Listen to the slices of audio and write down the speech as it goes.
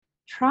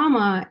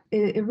trauma,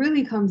 it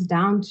really comes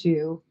down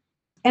to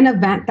an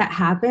event that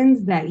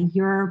happens that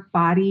your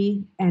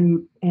body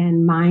and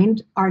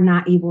mind are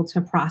not able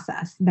to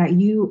process, that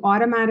you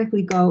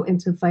automatically go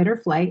into fight or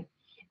flight,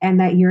 and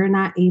that you're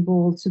not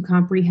able to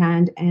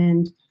comprehend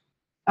and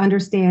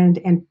understand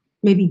and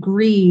maybe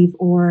grieve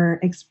or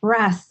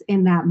express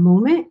in that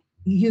moment.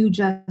 You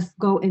just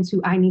go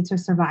into, I need to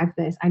survive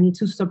this. I need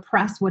to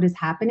suppress what is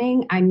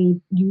happening.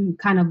 You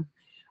kind of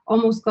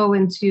almost go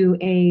into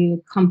a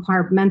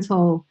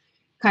compartmental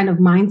kind of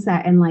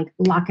mindset and like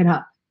lock it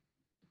up.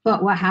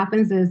 But what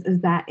happens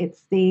is that it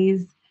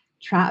stays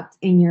trapped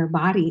in your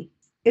body.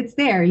 It's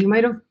there. You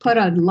might have put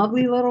a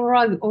lovely little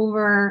rug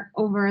over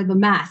the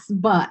mess,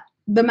 but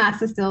the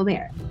mess is still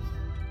there.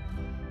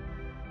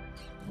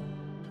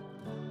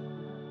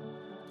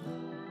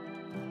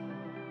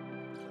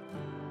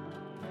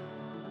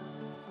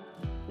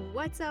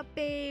 What's up,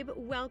 babe?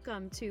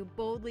 Welcome to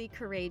Boldly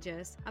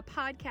Courageous, a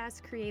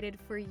podcast created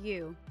for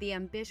you, the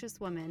ambitious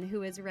woman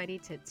who is ready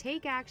to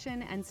take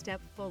action and step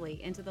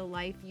fully into the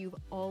life you've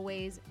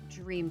always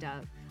dreamed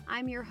of.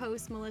 I'm your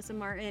host, Melissa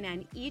Martin,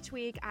 and each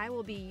week I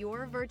will be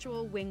your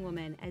virtual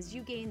wingwoman as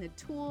you gain the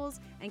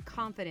tools and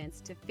confidence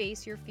to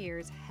face your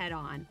fears head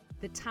on.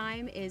 The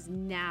time is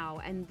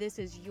now, and this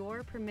is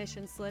your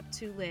permission slip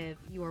to live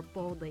your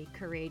boldly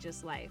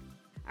courageous life.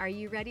 Are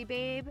you ready,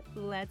 babe?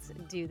 Let's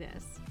do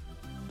this.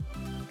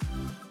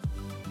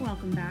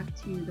 Welcome back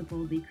to the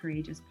Boldly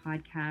Courageous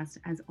podcast.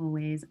 As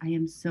always, I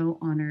am so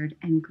honored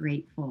and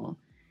grateful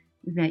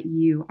that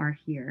you are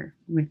here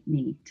with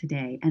me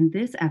today. And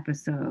this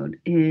episode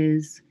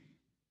is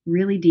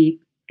really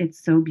deep.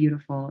 It's so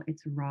beautiful.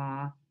 It's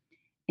raw.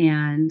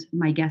 And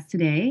my guest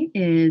today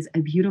is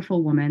a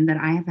beautiful woman that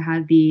I have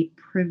had the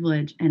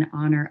privilege and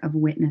honor of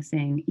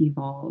witnessing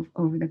evolve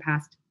over the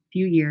past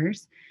few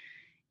years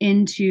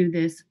into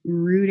this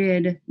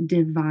rooted,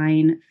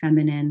 divine,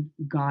 feminine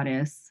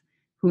goddess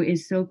who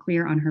is so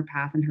clear on her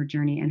path and her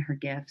journey and her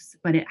gifts,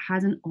 but it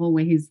hasn't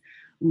always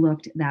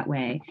looked that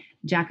way.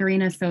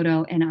 Jacarina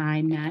Soto and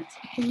I met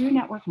through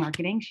network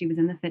marketing. She was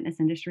in the fitness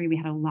industry. We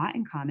had a lot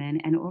in common.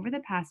 And over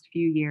the past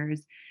few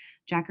years,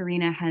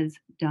 Jacarina has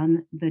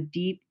done the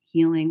deep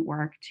healing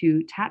work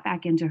to tap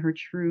back into her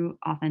true,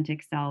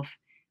 authentic self,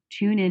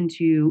 tune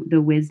into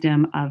the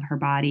wisdom of her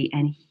body,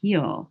 and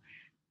heal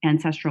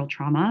ancestral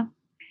trauma,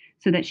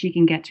 so that she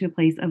can get to a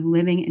place of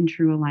living in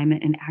true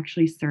alignment and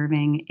actually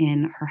serving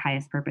in her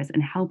highest purpose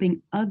and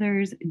helping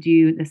others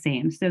do the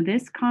same. So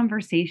this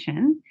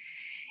conversation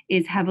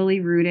is heavily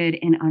rooted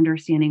in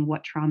understanding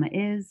what trauma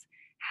is,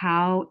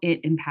 how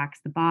it impacts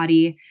the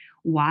body,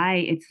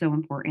 why it's so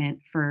important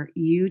for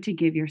you to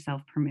give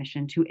yourself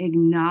permission to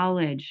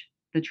acknowledge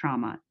the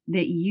trauma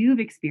that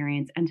you've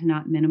experienced and to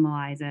not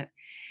minimize it,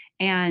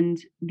 and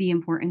the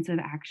importance of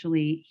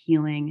actually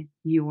healing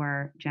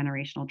your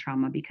generational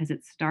trauma, because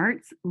it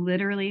starts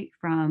literally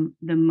from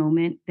the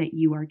moment that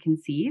you are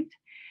conceived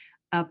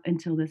up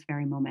until this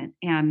very moment.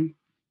 And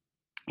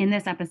in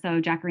this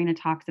episode, Jacarina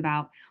talks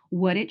about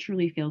what it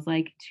truly feels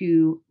like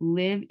to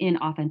live in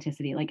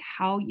authenticity, like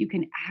how you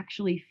can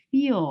actually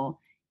feel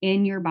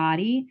in your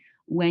body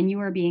when you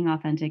are being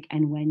authentic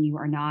and when you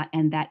are not,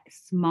 and that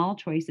small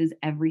choices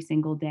every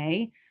single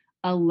day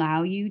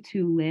allow you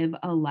to live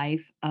a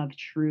life of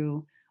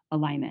true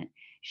alignment.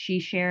 She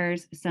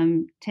shares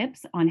some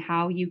tips on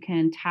how you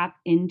can tap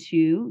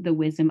into the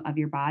wisdom of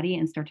your body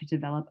and start to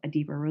develop a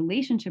deeper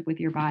relationship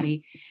with your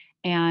body,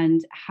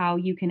 and how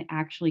you can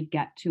actually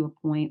get to a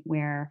point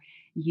where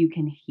you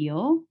can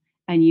heal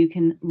and you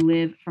can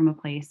live from a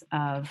place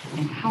of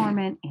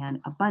empowerment and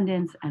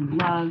abundance and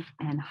love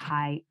and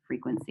high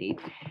frequency.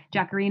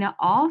 Jacarina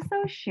also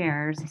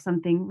shares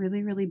something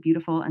really, really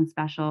beautiful and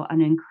special,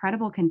 an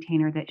incredible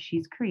container that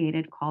she's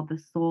created called the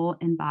Soul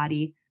and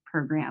Body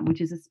Program,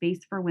 which is a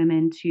space for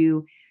women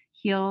to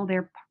heal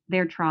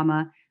their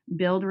trauma,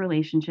 build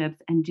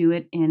relationships, and do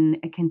it in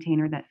a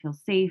container that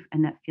feels safe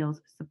and that feels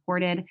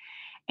supported.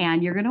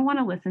 And you're going to want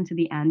to listen to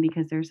the end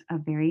because there's a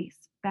very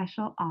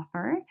special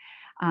offer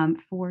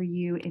for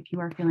you if you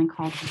are feeling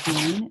called to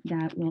join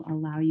that will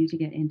allow you to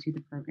get into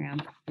the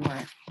program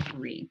for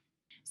free.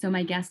 So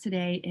my guest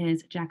today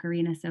is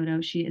Jacarina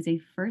Soto. She is a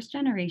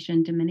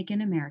first-generation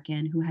Dominican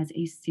American who has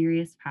a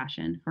serious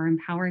passion for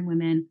empowering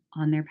women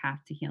on their path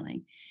to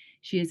healing.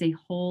 She is a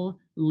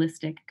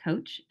holistic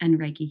coach and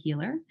Reiki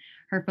healer.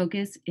 Her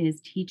focus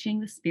is teaching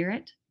the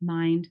spirit,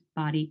 mind,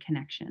 body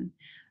connection.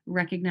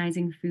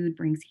 Recognizing food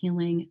brings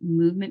healing,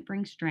 movement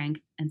brings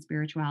strength, and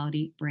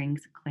spirituality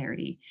brings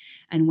clarity.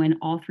 And when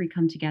all three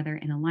come together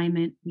in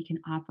alignment, we can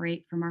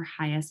operate from our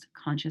highest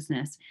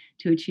consciousness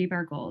to achieve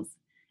our goals.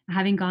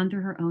 Having gone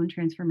through her own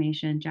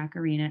transformation,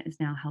 Jacarina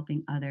is now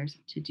helping others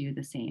to do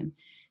the same.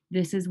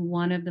 This is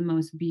one of the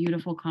most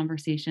beautiful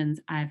conversations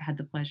I've had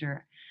the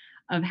pleasure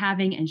of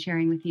having and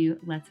sharing with you.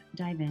 Let's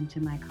dive into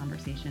my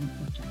conversation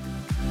with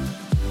Jacarina.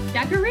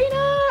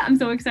 Jacarina, I'm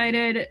so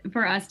excited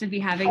for us to be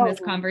having this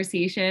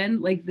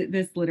conversation. Like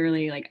this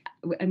literally, like,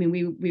 I mean,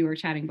 we were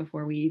chatting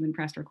before we even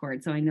pressed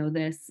record. So I know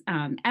this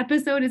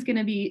episode is going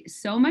to be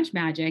so much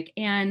magic.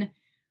 And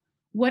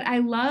what I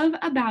love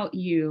about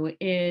you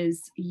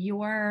is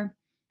your,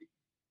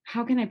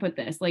 how can I put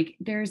this? Like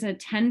there's a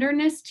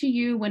tenderness to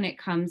you when it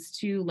comes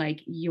to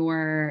like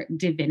your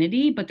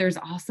divinity, but there's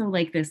also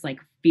like this like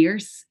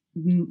fierce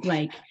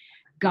like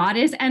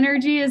goddess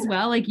energy as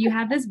well. Like you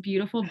have this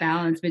beautiful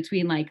balance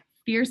between like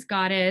fierce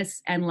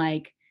goddess and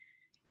like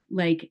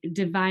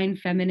divine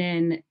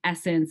feminine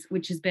essence,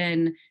 which has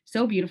been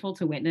so beautiful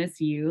to witness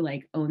you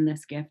like own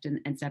this gift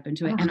and step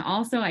into it. Oh, And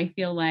also I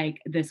feel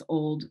like there's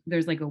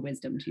like a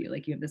wisdom to you.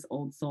 Like you have this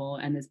old soul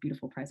and this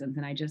beautiful presence.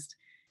 And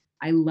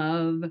I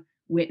love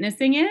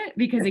witnessing it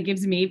because it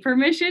gives me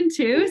permission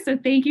too. So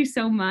thank you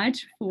so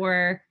much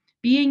for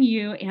being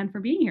you and for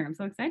being here. I'm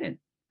so excited.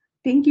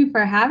 thank you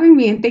for having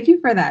me, and thank you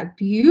for that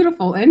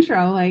beautiful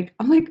intro. Like,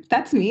 I'm like,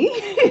 that's me.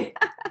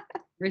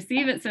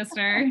 Receive it,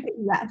 sister.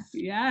 Yes.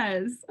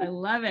 Yes, I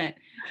love it.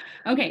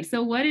 Okay,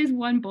 so what is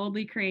one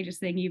boldly courageous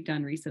thing you've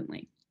done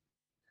recently?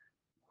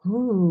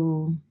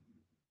 Ooh.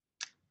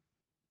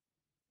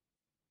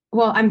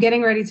 Well, I'm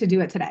getting ready to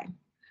do it today,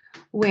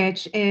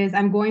 which is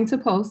I'm going to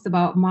post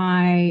about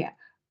my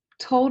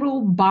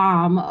total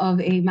bomb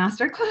of a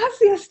masterclass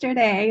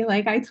yesterday.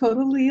 Like I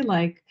totally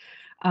like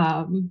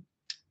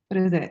what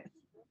is it?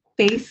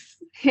 Face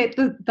hit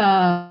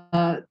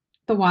the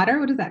water.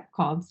 What is that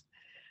called?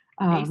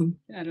 Face, Um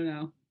I don't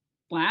know.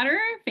 Bladder?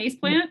 Face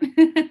plant?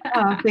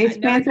 face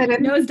planted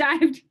and Nose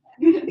dived.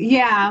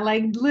 yeah,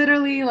 like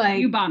literally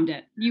like You bombed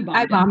it. You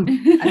I bombed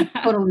bombed I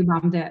it. totally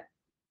bombed it.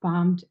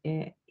 Bombed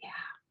it. Yeah.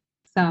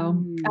 So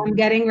I'm Mm,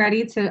 getting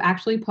ready to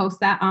actually post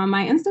that on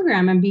my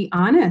Instagram and be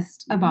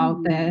honest about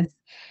mm. this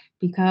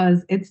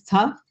because it's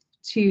tough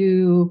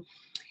to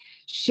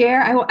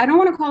share. I don't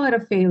want to call it a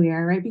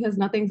failure, right? Because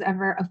nothing's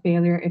ever a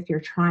failure if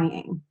you're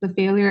trying. The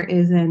failure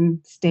is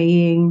in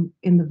staying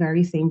in the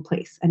very same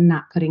place and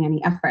not putting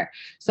any effort.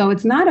 So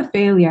it's not a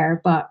failure,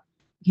 but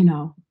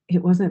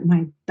it wasn't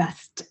my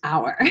best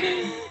hour.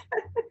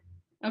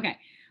 Okay,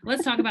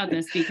 let's talk about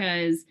this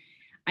because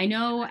I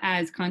know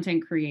as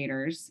content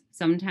creators,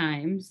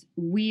 sometimes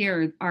we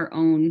are our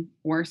own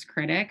worst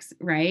critics,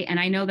 right? And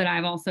I know that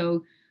I've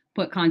also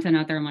put content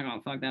out there. I'm like,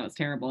 oh, fuck, that was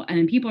terrible. And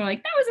then people are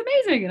like, that was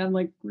amazing. And I'm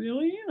like,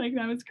 really? Like,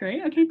 that was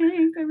great. Okay,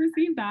 thanks. I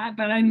received that.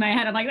 But in my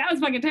head, I'm like, that was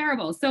fucking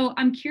terrible. So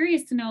I'm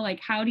curious to know, like,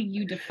 how do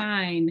you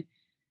define,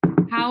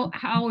 how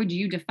would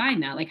you define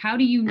that? Like, how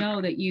do you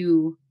know that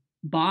you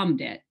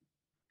bombed it?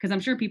 Because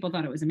I'm sure people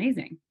thought it was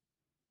amazing.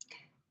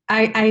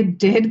 I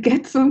did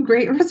get some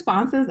great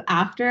responses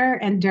after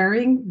and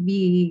during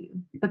the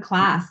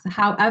class.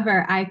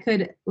 However, I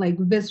could like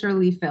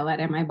viscerally feel it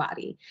in my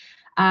body.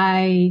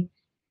 I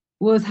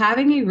was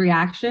having a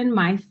reaction.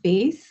 My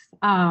face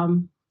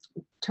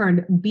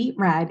turned beet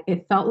red.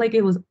 It felt like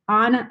it was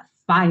on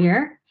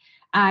fire.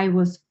 I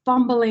was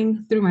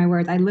fumbling through my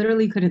words. I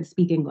literally couldn't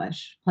speak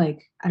English.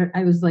 Like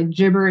I was like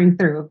gibbering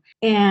through.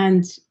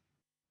 And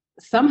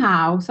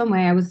somehow, some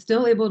way, I was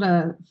still able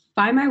to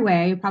find my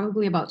way,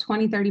 probably about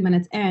 20, 30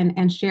 minutes in,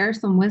 and share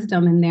some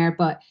wisdom in there.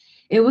 But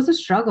it was a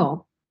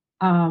struggle.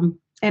 And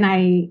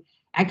I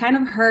kind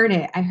of heard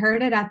it. I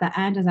heard it at the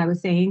end as I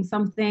was saying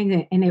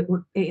something, and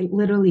it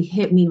literally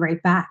hit me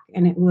right back.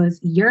 And it was,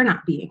 you're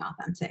not being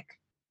authentic.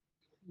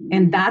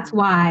 And that's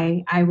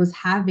why I was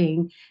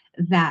having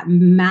that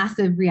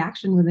massive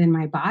reaction within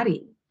my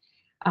body.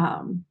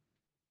 Um,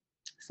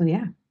 so,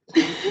 yeah.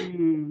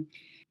 Mm.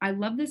 I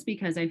love this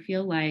because I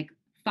feel like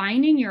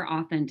finding your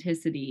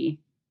authenticity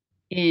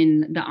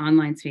in the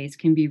online space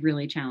can be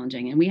really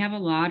challenging. And we have a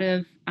lot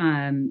of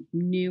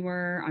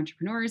newer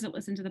entrepreneurs that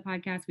listen to the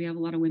podcast. We have a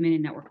lot of women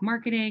in network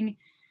marketing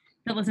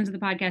that listen to the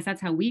podcast.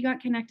 That's how we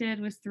got connected,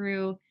 was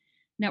through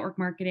network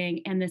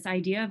marketing. And this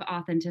idea of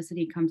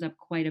authenticity comes up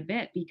quite a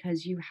bit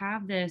because you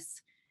have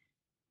this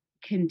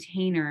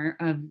container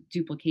of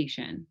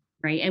duplication,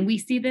 right? And we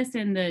see this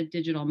in the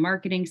digital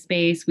marketing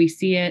space. We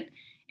see it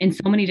in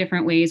so many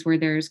different ways where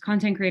there's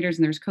content creators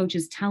and there's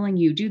coaches telling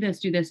you, do this,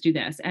 do this, do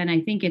this. And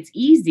I think it's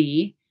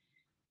easy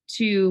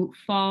to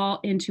fall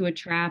into a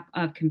trap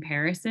of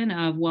comparison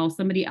of, well,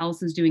 somebody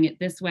else is doing it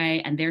this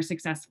way and they're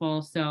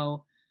successful.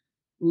 So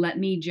let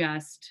me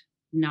just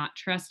not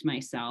trust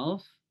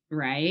myself,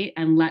 right?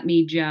 And let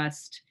me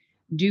just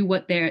do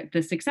what the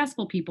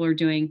successful people are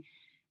doing,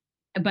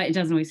 but it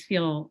doesn't always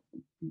feel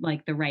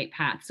like the right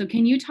path. So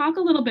can you talk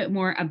a little bit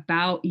more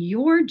about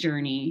your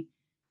journey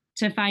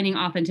to finding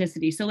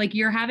authenticity? So like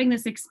you're having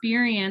this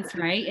experience,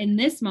 right? In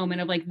this moment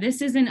of like,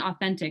 this isn't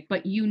authentic,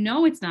 but you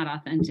know it's not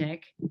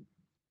authentic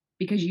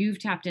because you've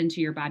tapped into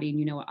your body and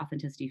you know what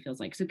authenticity feels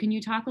like. So can you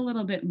talk a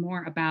little bit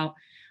more about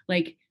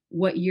like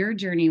what your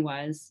journey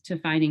was to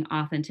finding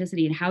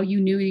authenticity and how you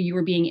knew you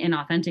were being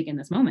inauthentic in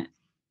this moment?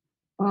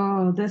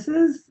 Oh, this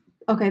is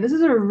okay. This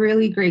is a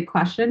really great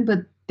question, but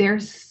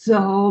there's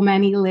so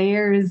many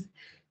layers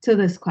to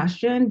this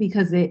question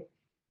because it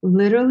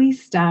literally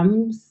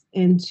stems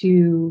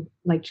into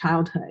like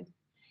childhood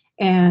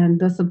and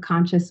the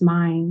subconscious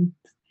mind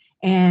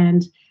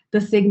and the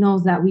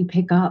signals that we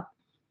pick up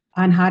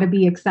on how to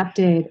be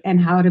accepted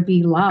and how to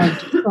be loved.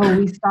 So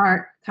we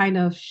start kind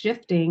of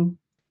shifting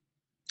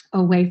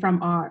away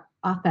from our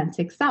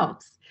authentic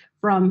selves.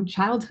 from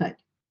childhood.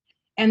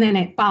 And then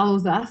it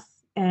follows us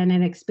and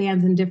it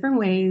expands in different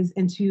ways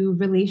into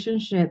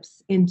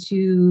relationships,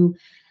 into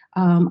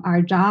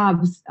our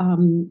jobs,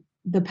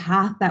 the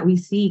path that we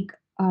seek,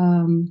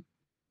 the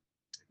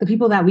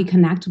people that we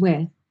connect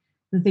with,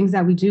 the things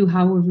that we do,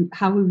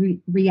 how we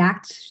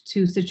react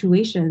to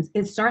situations.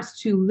 It starts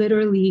to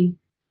literally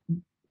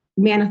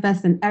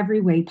manifest in every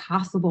way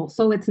possible.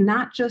 So it's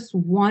not just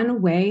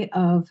one way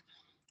of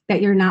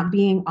that you're not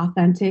being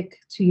authentic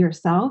to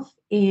yourself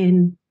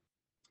in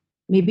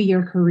maybe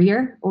your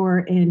career or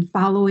in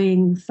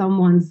following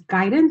someone's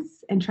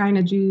guidance and trying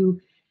to do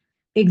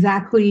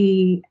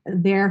exactly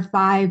their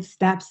 5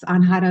 steps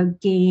on how to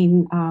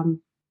gain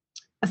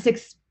a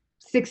six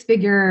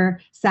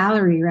figure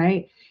salary,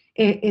 right?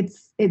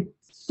 It's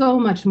so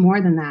much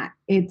more than that.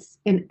 It's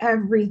in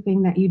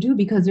everything that you do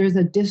because there's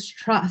a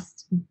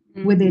distrust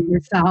within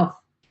yourself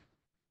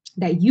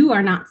that you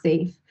are not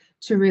safe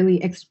to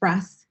really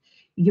express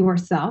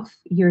yourself,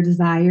 your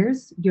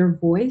desires, your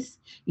voice,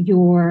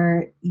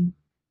 your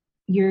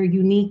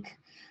unique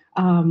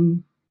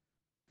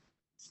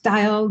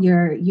style,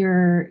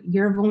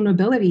 your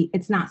vulnerability.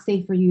 It's not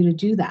safe for you to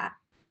do that.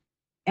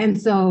 And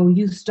so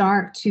you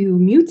start to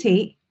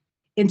mutate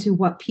into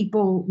what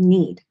people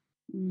need.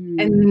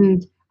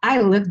 And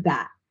I lived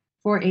that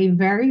for a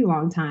very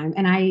long time.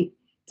 And I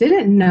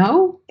didn't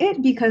know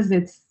it because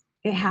it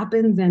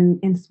happens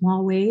in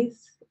small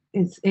ways.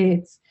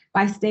 It's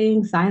by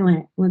staying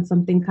silent when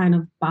something kind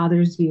of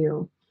bothers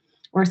you,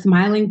 or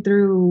smiling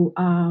through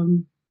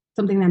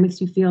something that makes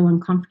you feel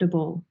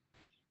uncomfortable,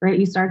 right?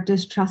 You start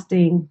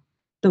distrusting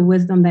the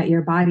wisdom that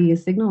your body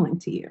is signaling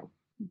to you.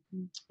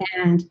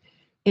 And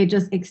it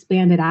just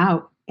expanded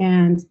out.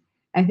 And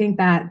I think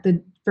that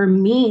for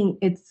me,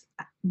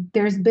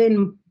 there's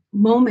been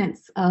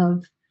moments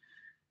of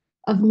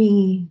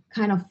me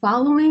kind of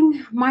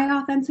following my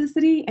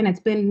authenticity, and it's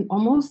been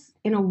almost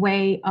in a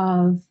way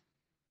of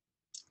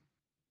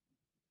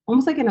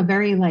almost like in a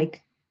very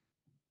like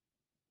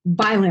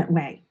violent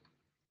way,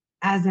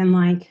 as in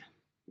like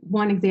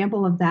one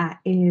example of that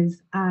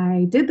is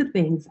I did the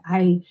things.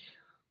 I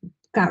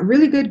got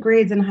really good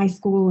grades in high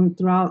school and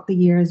throughout the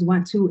years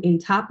went to a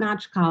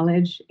top-notch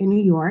college in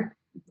New York,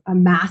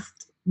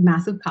 amassed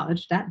massive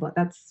college debt, but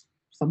that's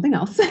something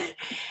else.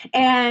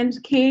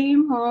 And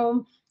came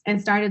home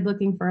and started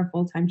looking for a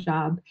full-time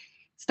job,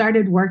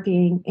 started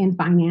working in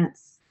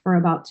finance for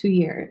about 2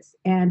 years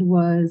and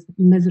was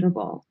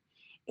miserable.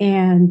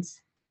 And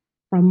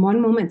from one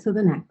moment to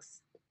the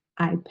next,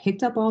 I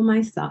picked up all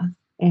my stuff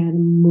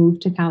and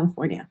moved to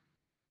California.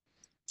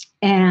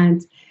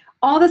 And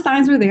all the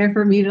signs were there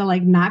for me to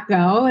like not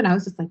go. And I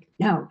was just like,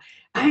 no,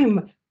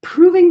 I'm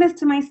proving this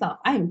to myself.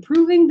 I am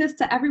proving this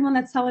to everyone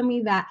that's telling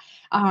me that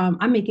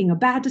I'm making a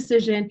bad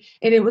decision.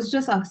 And it was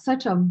just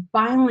such a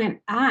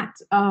violent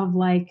act of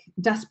like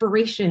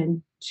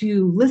desperation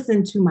to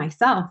listen to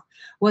myself.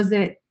 Was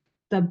it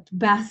the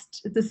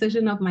best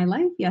decision of my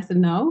life? Yes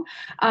and no.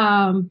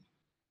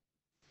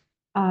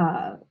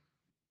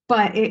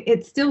 But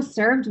it still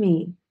served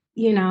me,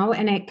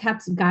 and it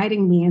kept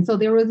guiding me. And so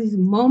there were these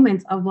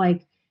moments of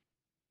like,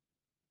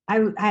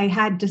 I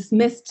had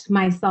dismissed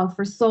myself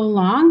for so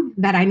long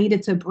that I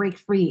needed to break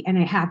free. And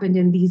it happened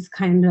in these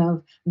kind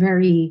of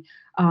very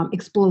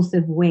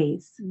explosive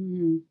ways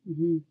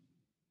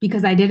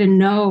because I didn't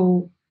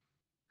know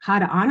how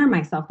to honor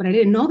myself, but I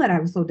didn't know that I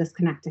was so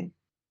disconnected,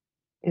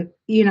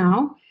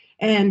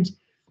 and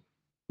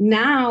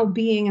now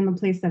being in the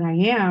place that I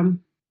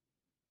am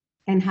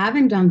and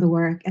having done the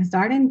work and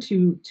starting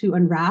to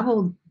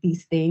unravel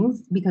these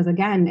things, because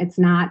again, it's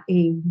not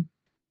a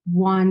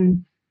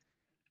one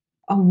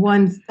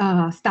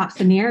stop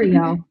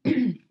scenario.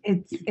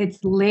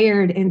 It's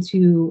layered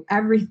into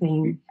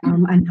everything,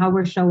 and how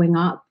we're showing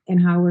up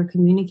and how we're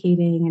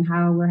communicating and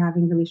how we're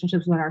having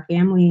relationships with our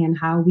family and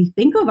how we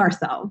think of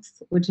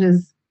ourselves, which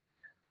is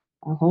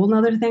a whole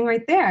nother thing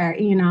right there.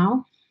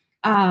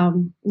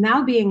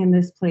 Now being in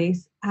this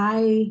place,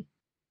 I'm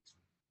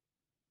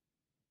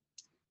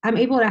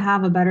able to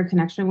have a better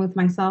connection with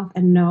myself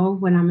and know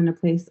when I'm in a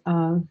place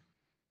of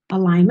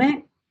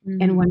alignment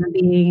and when I'm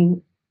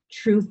being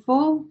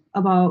truthful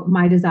about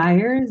my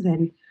desires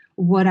and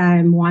what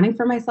I'm wanting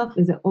for myself.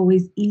 Is it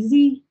always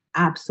easy?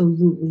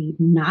 Absolutely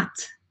not.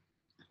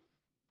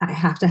 I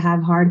have to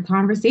have hard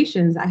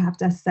conversations. I have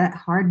to set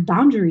hard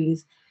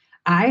boundaries.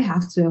 I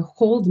have to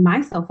hold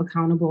myself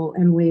accountable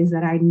in ways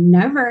that I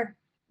never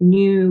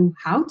knew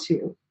how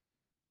to.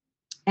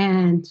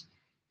 And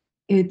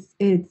it's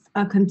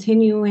a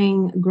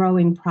continuing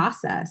growing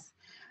process.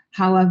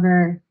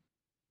 However,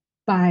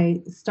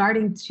 by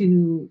starting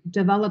to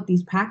develop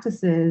these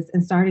practices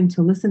and starting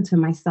to listen to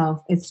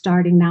myself, it's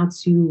starting now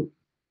to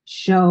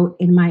show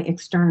in my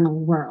external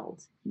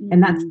world.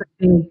 And that's the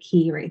big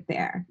key right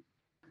there.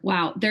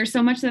 Wow. There's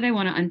so much that I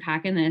want to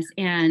unpack in this.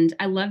 And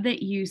I love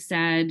that you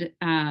said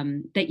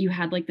that you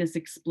had like this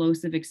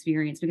explosive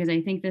experience, because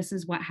I think this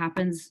is what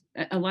happens.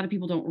 A lot of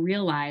people don't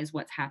realize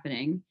what's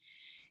happening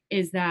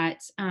is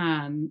that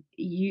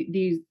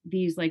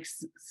these like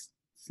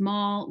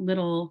small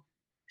little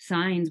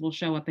signs will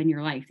show up in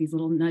your life, these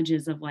little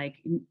nudges of like,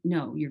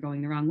 no, you're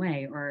going the wrong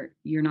way, or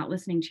you're not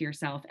listening to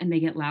yourself. And they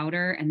get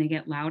louder and they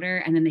get louder.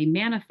 And then they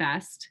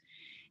manifest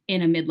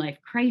in a midlife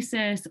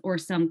crisis or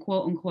some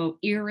quote unquote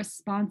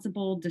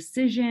irresponsible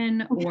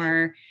decision,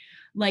 or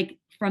like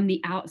from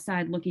the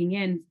outside looking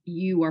in,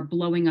 you are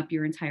blowing up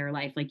your entire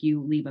life. Like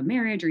you leave a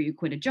marriage or you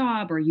quit a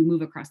job or you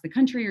move across the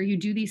country or you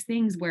do these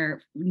things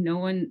where no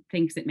one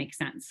thinks it makes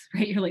sense,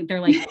 right?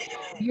 They're like,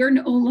 you're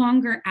no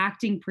longer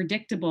acting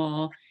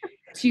predictable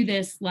to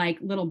this like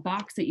little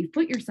box that you've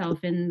put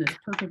yourself in, this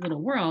perfect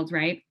little world,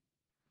 right?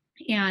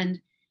 And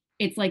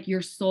it's like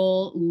your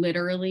soul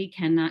literally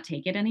cannot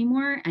take it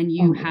anymore. And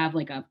you have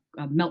like a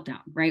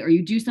meltdown, right? Or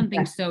you do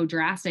something so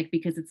drastic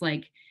because it's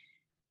like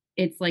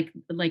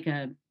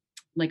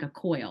a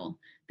coil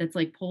that's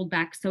like pulled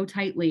back so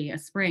tightly, a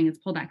spring, it's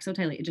pulled back so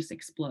tightly, it just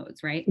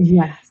explodes, right?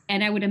 Yes.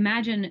 And I would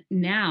imagine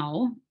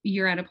now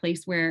you're at a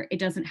place where it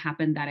doesn't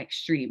happen that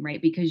extreme,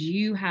 right? Because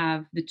you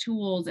have the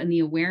tools and the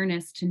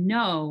awareness to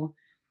know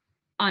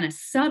on a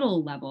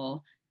subtle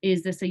level,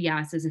 is this a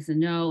yes? Is this a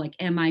no? Like,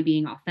 am I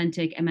being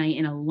authentic? Am I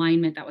in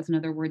alignment? That was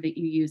another word that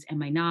you used.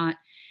 Am I not?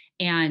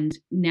 And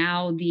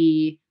now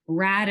the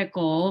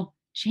radical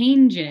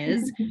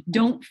changes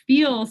don't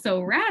feel so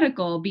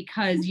radical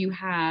because you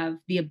have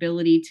the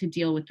ability to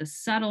deal with the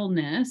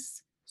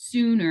subtleness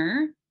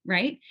sooner,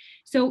 right?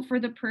 So for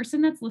the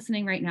person that's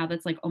listening right now,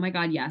 that's like, oh my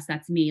God, yes,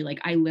 that's me. Like,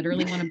 I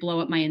literally want to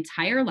blow up my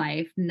entire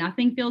life.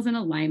 Nothing feels in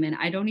alignment.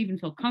 I don't even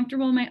feel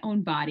comfortable in my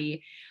own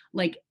body.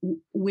 Like,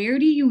 where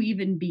do you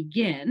even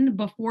begin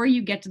before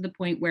you get to the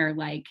point where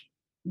like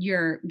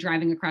you're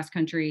driving across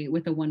country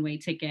with a one-way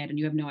ticket and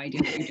you have no idea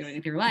what you're doing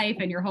with your life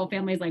and your whole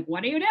family's like,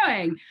 what are you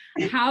doing?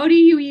 How do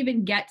you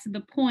even get to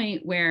the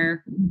point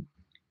where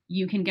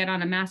you can get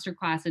on a master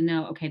class and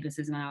know, okay, this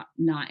is not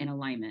in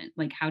alignment?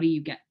 Like, how do you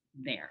get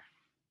there?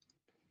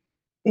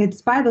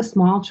 It's by the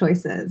small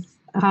choices.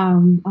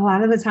 A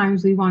lot of the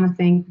times we want to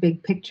think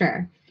big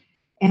picture,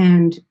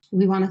 and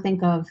we want to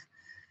think of,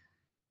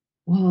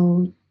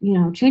 well,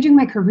 changing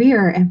my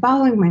career and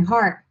following my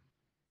heart,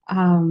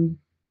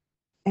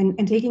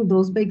 and taking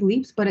those big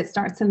leaps, but it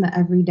starts in the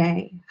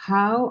everyday.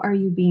 How are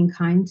you being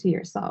kind to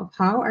yourself?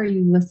 How are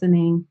you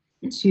listening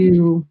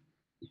to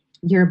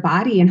your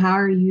body, and how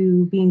are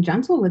you being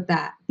gentle with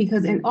that?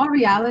 Because in all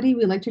reality,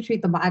 we like to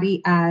treat the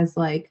body as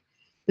like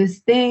this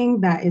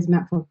thing that is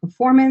meant for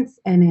performance,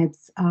 and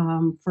it's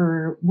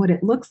for what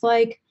it looks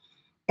like.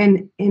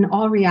 And in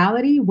all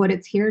reality, what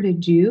it's here to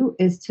do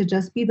is to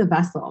just be the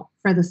vessel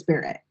for the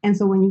spirit. And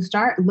so when you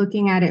start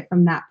looking at it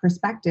from that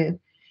perspective,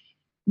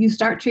 you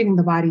start treating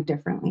the body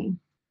differently.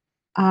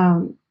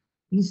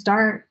 You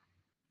start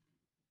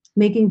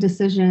making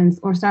decisions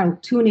or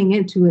start tuning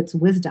into its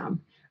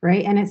wisdom,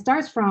 right? And it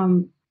starts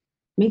from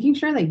making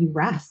sure that you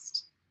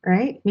rest,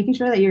 right? Making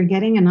sure that you're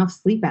getting enough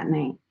sleep at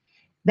night,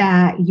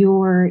 that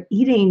you're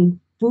eating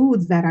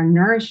foods that are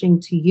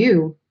nourishing to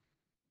you,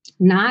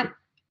 not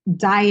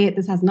diet.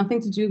 This has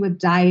nothing to do with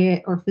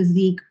diet or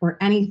physique or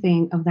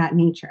anything of that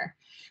nature,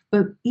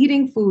 but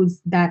eating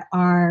foods that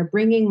are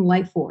bringing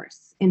life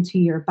force into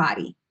your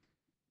body,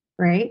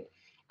 right?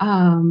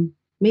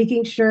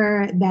 Making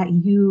sure that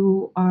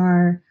you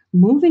are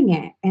moving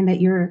it, and that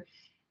you're,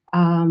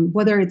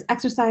 whether it's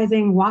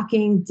exercising,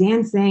 walking,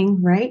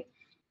 dancing, right?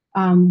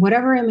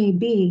 Whatever it may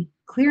be,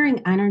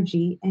 clearing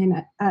energy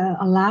and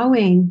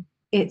allowing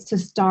it to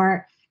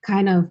start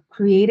kind of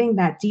creating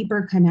that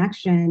deeper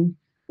connection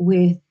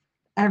with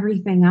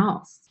everything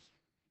else.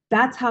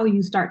 That's how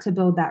you start to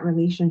build that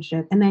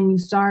relationship. And then you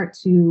start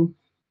to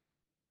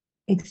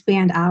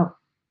expand out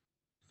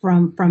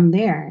from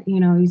there.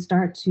 You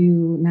start to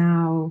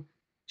now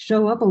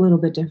show up a little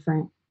bit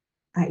different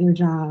at your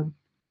job,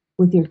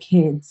 with your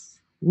kids,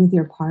 with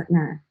your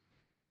partner.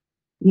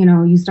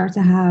 You start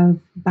to have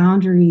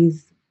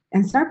boundaries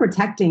and start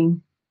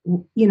protecting,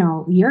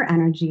 your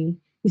energy.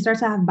 You start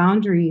to have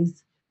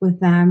boundaries with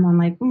them on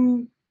like,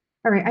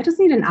 all right, I just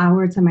need an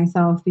hour to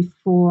myself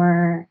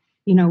before,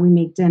 we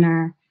make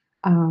dinner,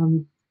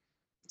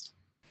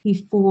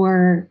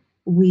 before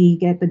we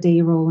get the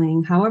day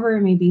rolling, however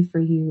it may be for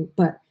you.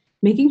 But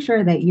making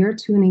sure that you're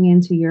tuning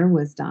into your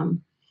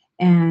wisdom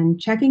and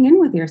checking in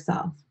with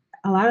yourself.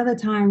 A lot of the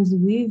times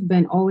we've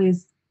been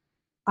always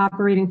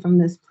operating from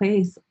this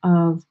place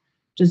of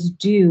just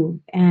do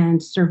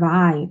and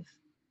survive.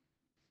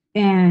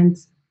 And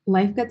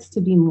life gets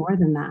to be more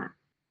than that.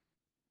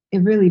 It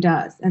really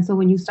does. And so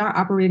when you start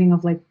operating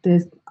of like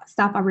this,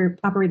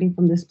 operating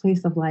from this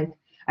place of like,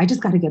 I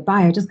just got to get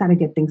by, I just got to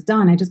get things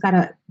done, I just got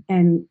to,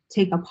 and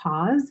take a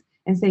pause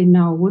and say,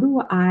 no, what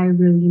do I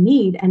really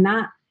need? And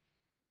not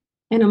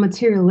in a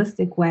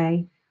materialistic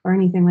way or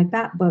anything like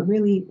that, but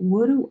really,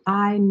 what do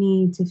I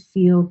need to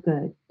feel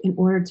good in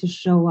order to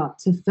show up,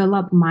 to fill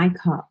up my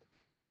cup,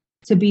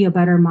 to be a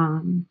better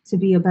mom, to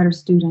be a better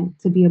student,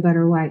 to be a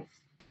better wife,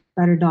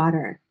 better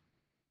daughter?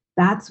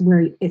 That's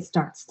where it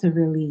starts to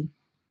really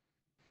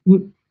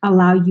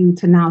allow you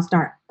to now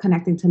start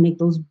connecting to make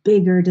those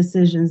bigger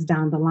decisions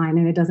down the line.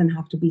 And it doesn't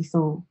have to be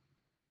so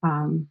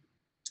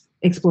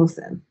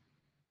explosive.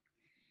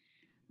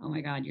 Oh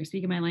my God, you're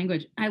speaking my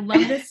language. I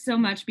love this so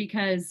much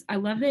because I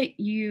love that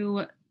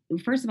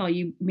first of all,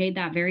 you made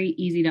that very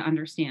easy to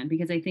understand,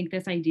 because I think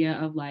this idea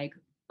of like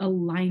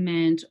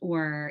alignment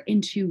or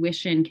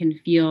intuition can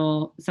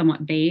feel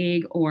somewhat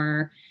vague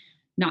or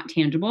not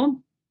tangible.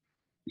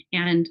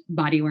 And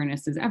body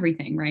awareness is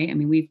everything, right? I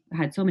mean, we've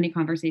had so many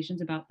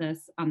conversations about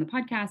this on the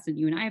podcast, and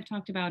you and I have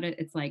talked about it.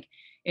 It's like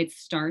it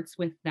starts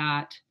with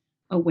that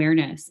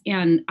awareness.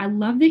 And I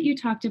love that you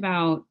talked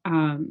about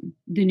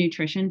the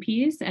nutrition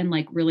piece and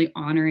like really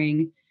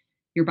honoring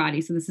your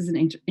body. So this is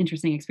an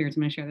interesting experience.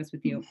 I'm going to share this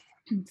with you.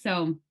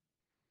 So,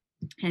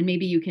 and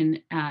maybe you can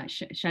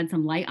shed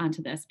some light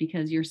onto this,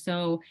 because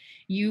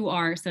you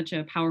are such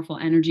a powerful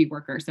energy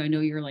worker. So I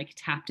know you're like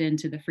tapped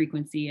into the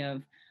frequency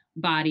of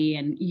body,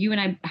 and you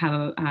and I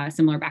have a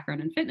similar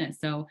background in fitness.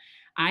 So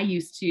I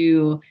used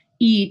to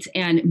eat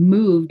and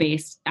move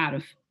based out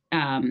of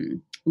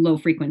low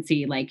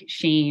frequency, like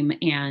shame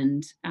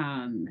and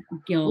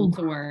guilt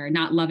or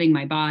not loving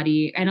my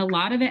body. And a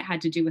lot of it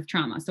had to do with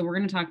trauma. So we're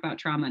going to talk about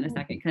trauma in a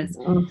second, because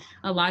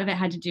a lot of it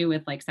had to do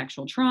with like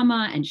sexual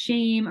trauma and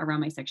shame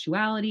around my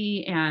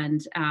sexuality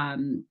and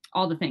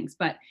all the things.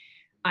 But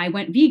I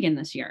went vegan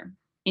this year,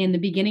 in the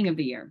beginning of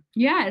the year.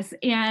 Yes.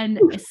 And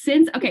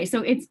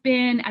so it's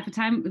been at the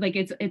time, like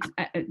it's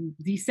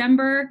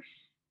December.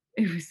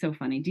 It was so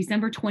funny.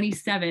 December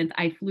 27th,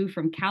 I flew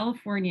from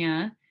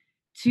California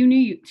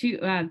to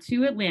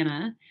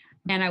Atlanta,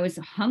 and I was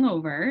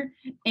hungover,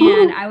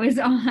 and I was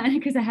on,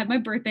 because I had my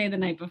birthday the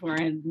night before.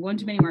 I had one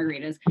too many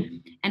margaritas,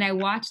 and I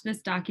watched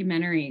this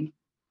documentary,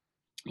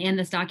 and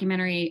this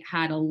documentary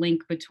had a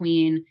link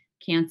between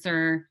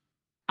cancer,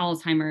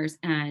 Alzheimer's,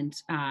 and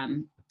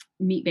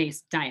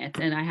meat-based diets.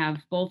 And I have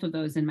both of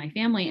those in my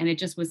family, and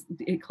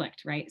it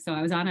clicked, right? So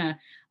I was on a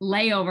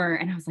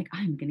layover, and I was like,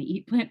 I'm going to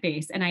eat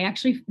plant-based. And I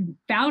actually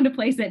found a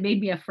place that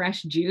made me a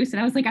fresh juice. And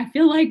I was like, I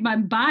feel like my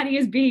body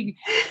is being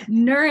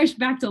nourished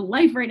back to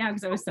life right now,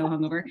 because I was so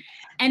hungover.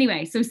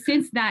 Anyway, so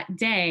since that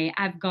day,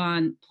 I've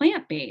gone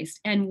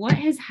plant-based. And what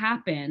has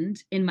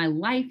happened in my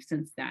life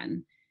since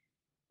then,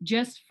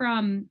 just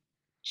from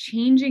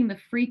changing the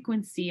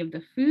frequency of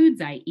the foods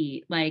I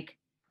eat, like,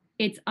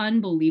 it's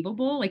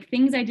unbelievable. Like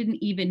things I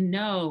didn't even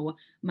know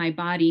my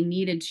body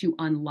needed to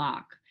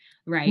unlock.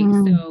 Right.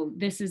 So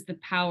this is the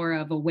power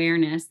of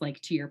awareness, like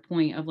to your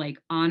point of like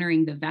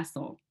honoring the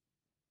vessel.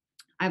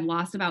 I've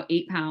lost about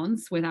 8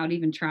 pounds without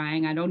even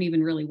trying. I don't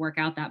even really work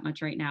out that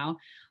much right now.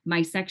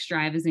 My sex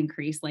drive has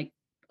increased. Like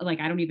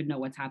I don't even know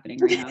what's happening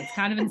right now. It's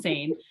kind of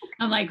insane.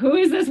 I'm like, who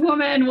is this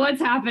woman? What's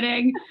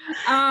happening?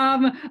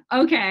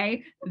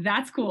 Okay,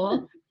 that's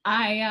cool.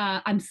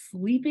 I'm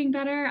sleeping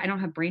better. I don't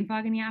have brain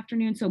fog in the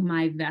afternoon. So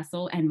my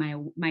vessel and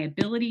my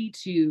ability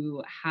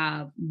to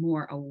have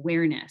more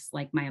awareness,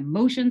 like my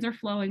emotions are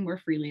flowing more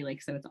freely.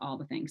 Like, so it's all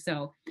the things.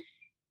 So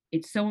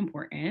it's so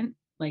important,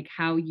 like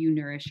how you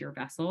nourish your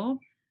vessel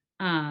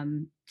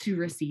to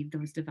receive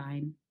those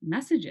divine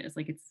messages.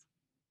 Like it's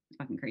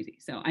fucking crazy.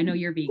 So I know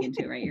you're vegan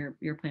too, right?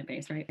 You're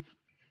plant-based, right?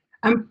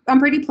 I'm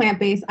pretty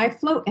plant-based. I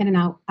float in and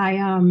out.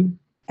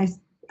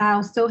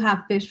 I'll still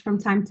have fish from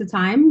time to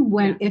time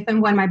if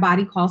and when my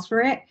body calls for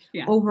it.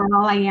 Yeah.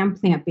 Overall, I am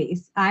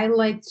plant-based. I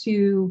like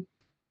to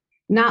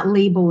not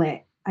label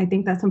it. I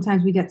think that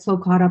sometimes we get so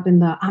caught up in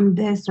the I'm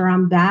this or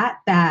I'm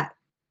that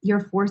you're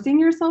forcing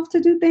yourself to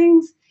do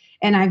things.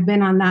 And I've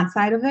been on that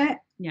side of it.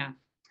 Yeah.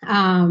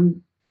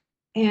 And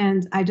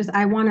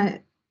I want to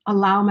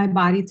allow my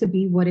body to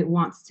be what it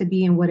wants to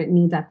be and what it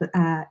needs at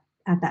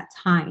that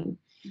time.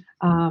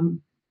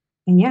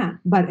 And yeah,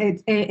 but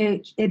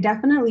it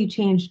definitely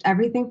changed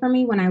everything for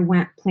me when I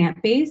went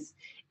plant-based,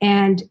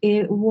 and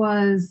it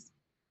was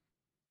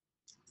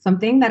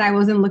something that I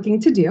wasn't looking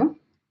to do.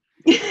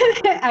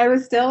 I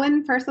was still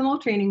in personal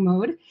training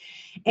mode,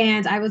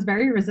 and I was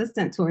very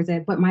resistant towards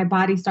it, but my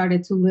body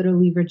started to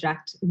literally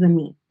reject the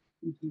meat.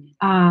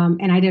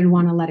 Mm-hmm. And I didn't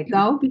want to let it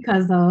go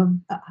because of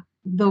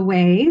the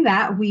way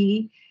that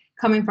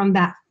coming from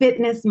that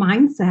fitness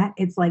mindset,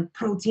 it's like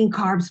protein,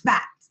 carbs,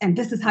 fats, and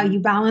this is how you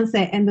balance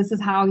it, and this is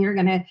how you're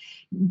going to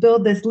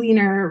build this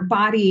leaner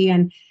body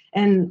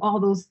and all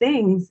those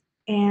things.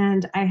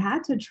 And I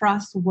had to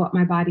trust what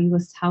my body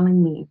was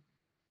telling me.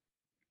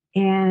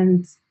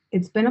 And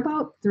it's been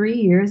about 3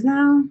 years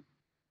now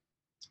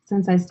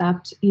since I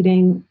stopped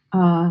eating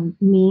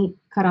meat,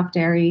 cut off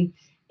dairy,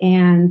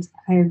 and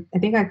I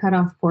think I cut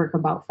off pork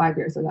about 5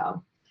 years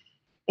ago.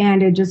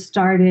 And it just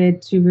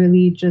started to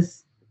really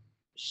just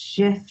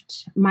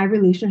shift my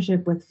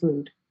relationship with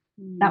food.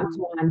 That was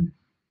one.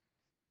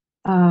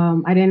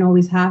 I didn't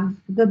always have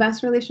the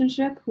best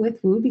relationship with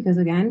food because,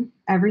 again,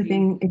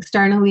 everything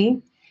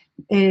externally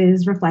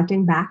is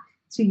reflecting back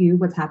to you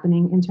what's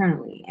happening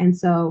internally. And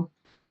so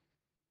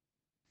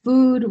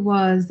food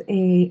was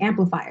an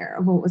amplifier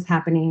of what was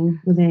happening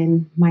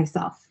within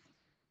myself.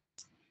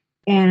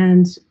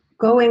 And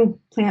going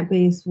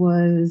plant-based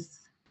was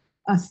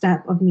a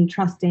step of me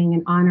trusting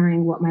and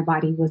honoring what my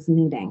body was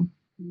needing.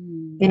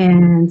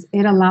 And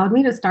it allowed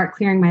me to start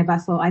clearing my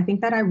vessel. I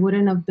think that I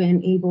wouldn't have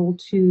been able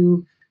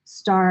to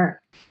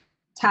start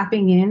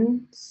tapping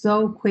in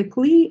so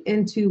quickly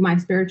into my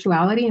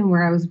spirituality and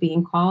where I was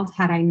being called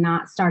had I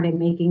not started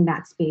making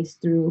that space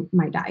through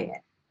my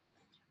diet.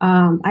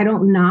 I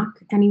don't knock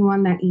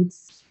anyone that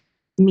eats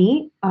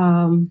meat.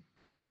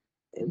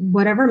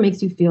 Whatever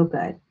makes you feel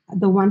good.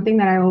 The one thing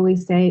that I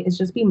always say is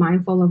just be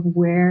mindful of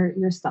where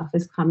your stuff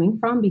is coming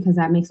from, because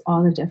that makes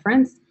all the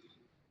difference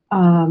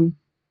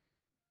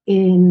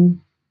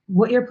in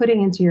what you're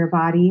putting into your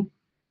body.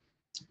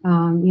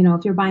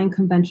 If you're buying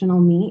conventional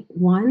meat,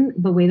 one,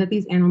 the way that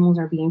these animals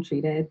are being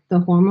treated, the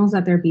hormones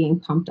that they're being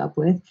pumped up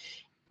with,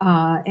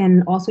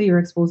 and also you're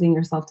exposing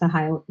yourself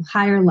to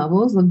higher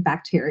levels of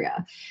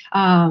bacteria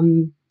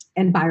and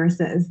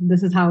viruses.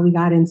 This is how we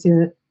got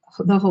into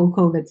the whole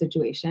COVID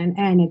situation,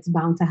 and it's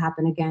bound to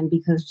happen again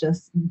because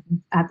just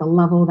at the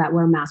level that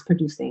we're mass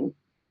producing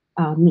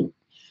meat.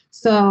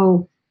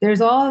 So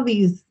there's all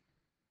these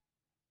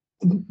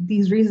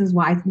reasons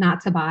why not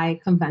to buy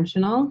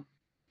conventional.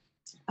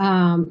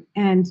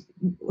 And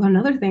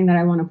another thing that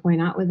I want to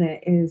point out with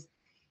it is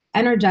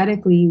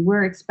energetically,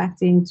 we're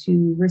expecting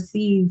to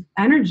receive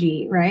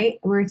energy, right?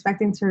 We're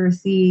expecting to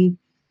receive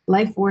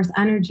life force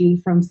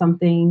energy from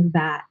something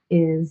that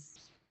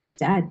is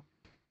dead.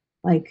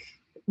 Like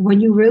when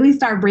you really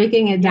start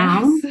breaking it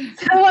down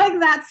to like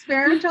that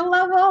spiritual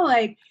level,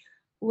 like,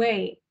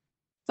 wait,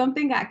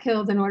 something got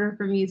killed in order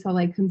for me to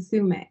like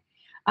consume it.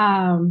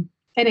 And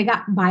it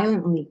got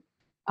violently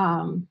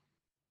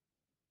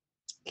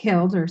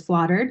killed or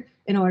slaughtered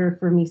in order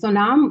for me. So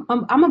now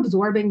I'm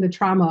absorbing the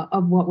trauma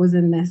of what was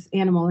in this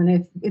animal. And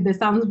if this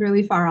sounds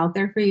really far out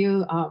there for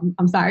you,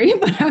 I'm sorry,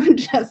 but I'm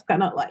just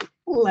gonna like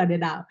let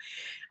it out.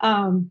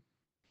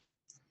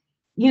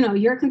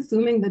 You're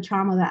consuming the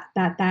trauma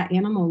that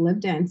animal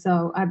lived in.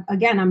 So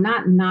I'm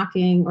not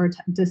knocking or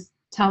just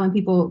telling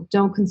people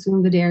don't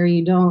consume the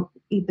dairy, don't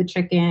eat the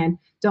chicken,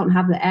 don't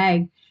have the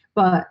egg,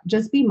 but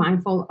just be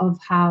mindful of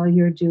how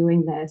you're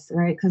doing this,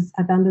 right? Because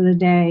at the end of the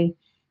day,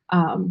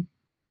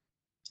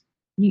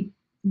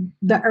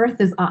 the earth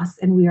is us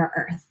and we are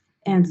earth.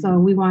 And so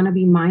we want to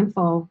be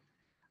mindful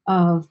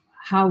of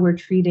how we're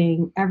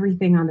treating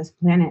everything on this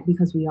planet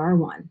because we are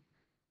one.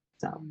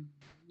 So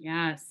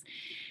yes.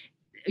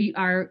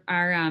 Our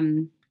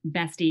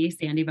bestie,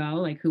 Sandy Bo,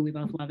 like who we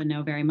both love and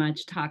know very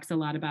much, talks a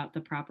lot about the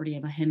property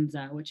of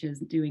ahimsa, which is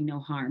doing no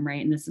harm,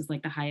 right? And this is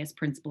like the highest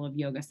principle of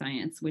yoga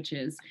science, which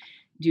is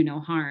do no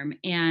harm.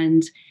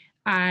 And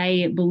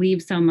I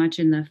believe so much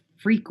in the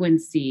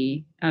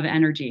frequency of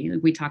energy.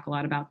 We talk a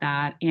lot about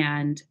that.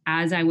 And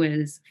as I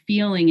was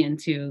feeling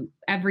into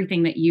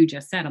everything that you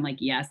just said, I'm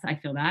like, yes, I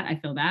feel that. I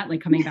feel that,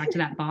 like coming back to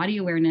that body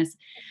awareness.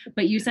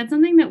 But you said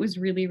something that was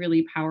really,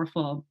 really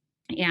powerful.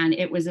 And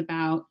it was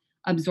about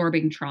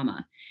absorbing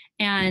trauma.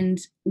 And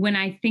when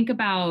I think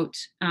about,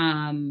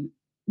 again,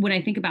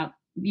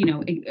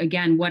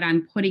 what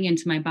I'm putting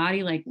into my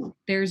body, like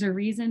there's a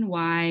reason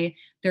why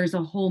there's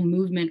a whole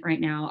movement right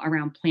now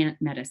around plant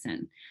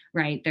medicine,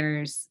 right?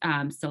 There's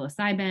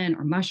psilocybin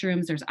or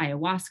mushrooms, there's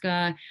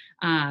ayahuasca,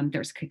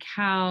 there's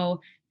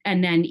cacao,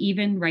 and then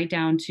even right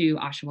down to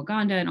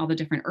ashwagandha and all the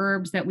different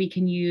herbs that we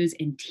can use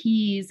in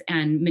teas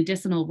and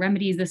medicinal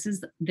remedies. This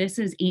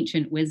is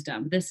ancient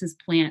wisdom. This is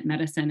plant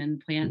medicine, and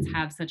plants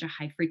have such a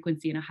high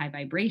frequency and a high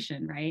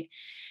vibration, right?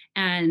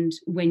 And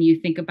when you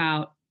think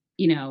about,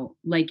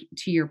 like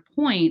to your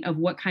point of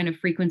what kind of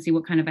frequency,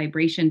 what kind of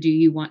vibration do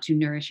you want to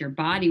nourish your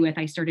body with?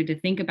 I started to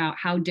think about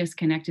how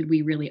disconnected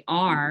we really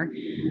are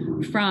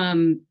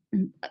from,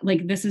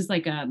 like, this is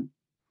like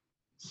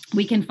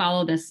we can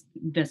follow this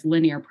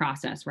linear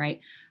process, right?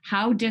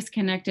 How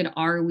disconnected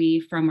are we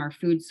from our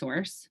food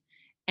source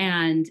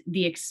and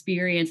the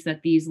experience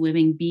that these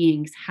living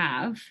beings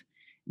have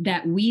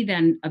that we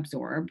then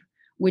absorb,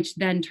 which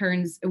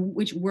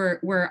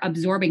we're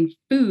absorbing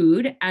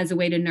food as a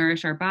way to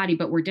nourish our body,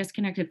 but we're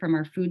disconnected from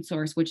our food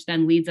source, which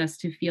then leads us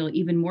to feel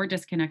even more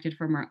disconnected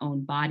from our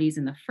own bodies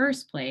in the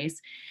first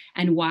place.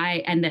 And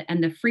why, and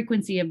the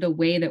frequency of the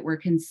way that we're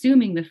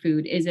consuming the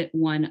food, is it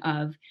one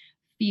of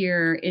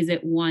fear? Is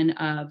it one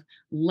of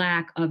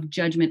lack of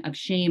judgment, of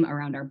shame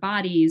around our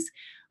bodies,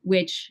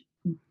 which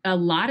a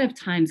lot of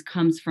times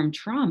comes from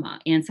trauma,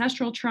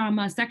 ancestral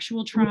trauma,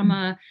 sexual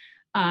trauma,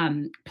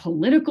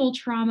 political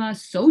trauma,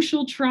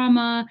 social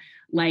trauma,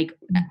 like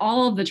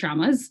all of the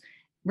traumas,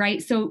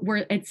 right? So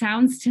it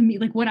sounds to me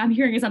like what I'm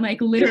hearing is I'm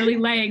like literally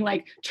laying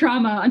like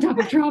trauma on top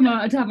of trauma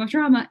on top of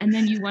trauma. And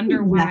then you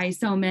wonder why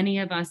so many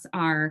of us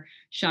are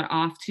shut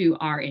off to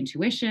our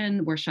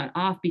intuition. We're shut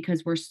off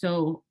because we're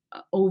so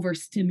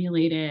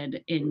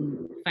overstimulated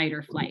in fight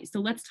or flight.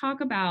 So let's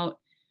talk about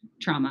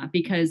trauma,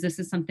 because this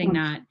is something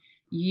that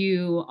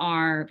you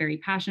are very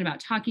passionate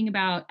about talking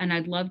about. And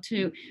I'd love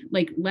to,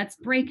 let's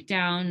break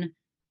down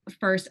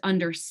first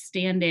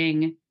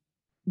understanding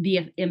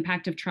the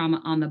impact of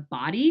trauma on the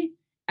body,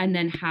 and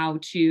then how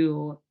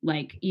to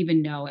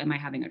even know, am I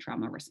having a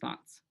trauma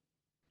response?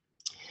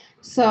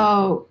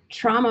 So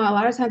trauma, a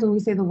lot of times when we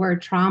say the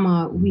word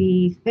trauma,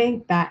 we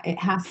think that it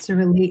has to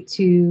relate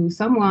to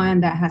someone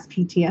that has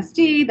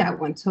PTSD, that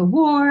went to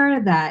war,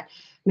 that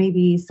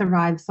maybe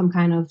survived some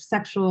kind of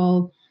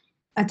sexual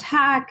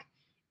attack.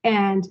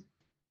 And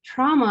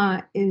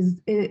trauma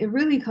it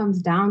really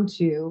comes down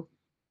to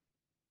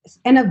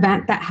an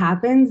event that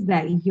happens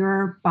that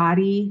your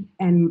body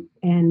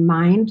and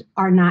mind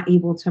are not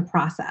able to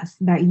process,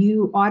 that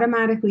you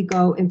automatically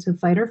go into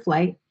fight or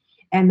flight,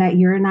 and that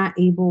you're not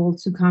able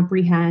to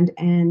comprehend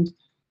and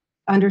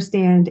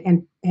understand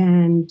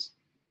and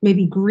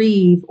maybe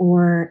grieve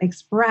or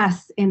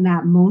express in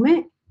that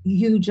moment.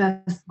 You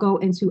just go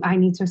into, I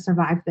need to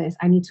survive this,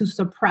 I need to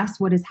suppress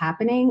what is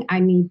happening, I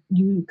need,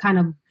 you kind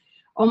of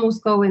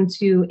almost go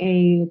into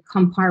a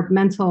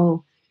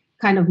compartmental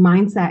kind of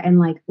mindset and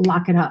like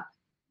lock it up.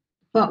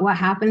 But what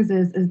happens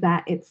is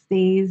that it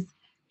stays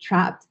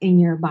trapped in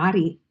your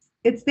body.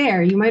 It's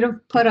there. You might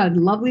have put a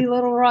lovely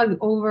little rug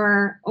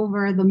over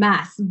the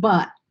mess,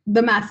 but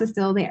the mess is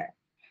still there,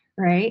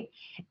 right?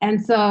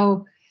 And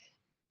so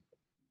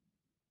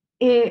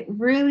it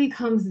really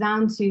comes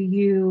down to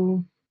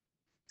you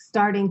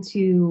starting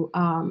to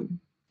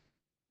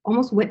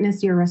almost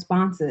witness your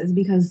responses,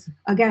 because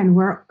again,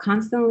 we're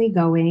constantly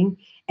going,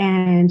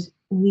 and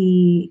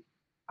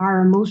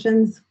our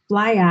emotions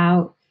fly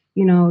out.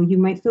 You know, you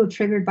might feel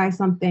triggered by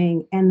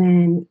something, and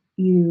then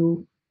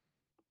you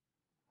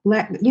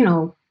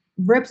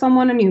rip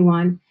someone a new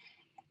one,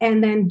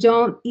 and then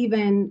don't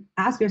even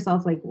ask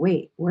yourself, like,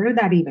 wait, where did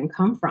that even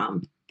come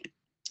from?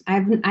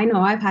 I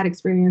know I've had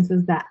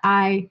experiences that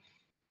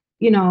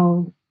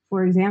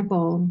for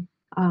example,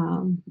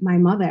 my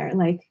mother,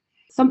 like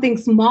something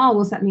small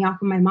will set me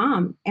off of my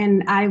mom,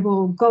 and I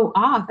will go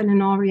off. And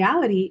in all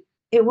reality,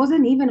 it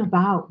wasn't even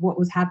about what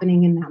was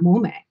happening in that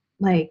moment.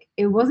 Like,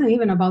 it wasn't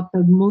even about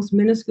the most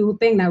minuscule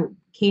thing that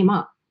came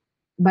up.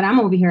 But I'm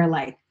over here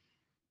like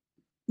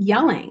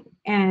yelling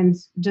and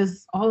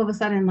just all of a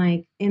sudden,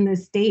 like in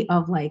this state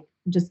of like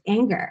just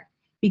anger,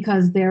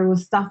 because there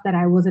was stuff that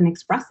I wasn't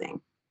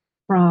expressing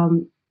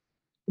from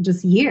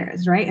just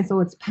years, right? And so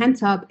it's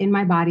pent up in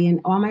my body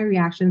and all my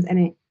reactions, and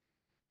it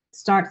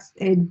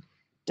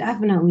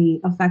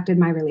definitely affected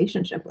my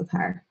relationship with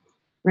her,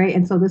 right?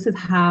 And so this is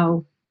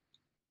how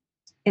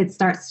it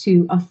starts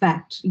to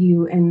affect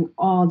you in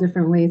all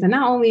different ways. And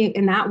not only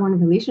in that one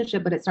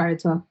relationship, but it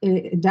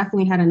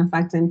definitely had an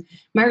effect in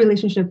my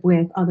relationship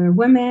with other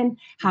women,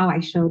 how I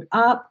showed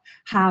up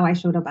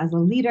as a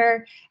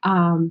leader.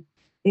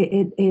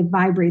 It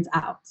vibrates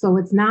out. So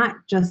it's not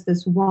just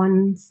this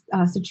one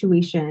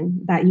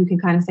situation that you can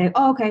kind of say,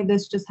 oh, okay,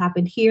 this just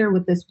happened here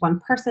with this one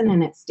person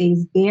and it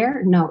stays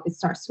there. No, it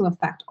starts to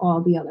affect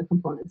all the other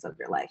components of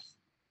your life.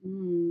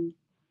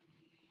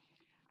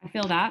 I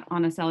feel that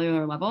on a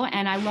cellular level.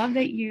 And I love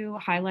that you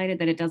highlighted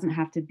that it doesn't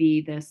have to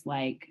be this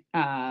like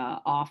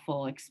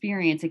awful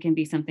experience. It can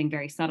be something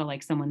very subtle,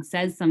 like someone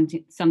says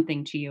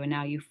something to you and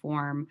now you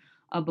form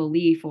a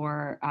belief,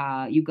 or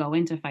you go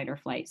into fight or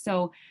flight.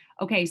 So,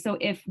 okay, so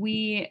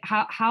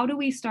how do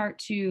we start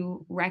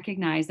to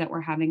recognize that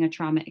we're having a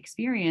trauma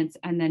experience?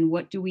 And then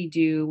what do we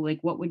do? Like,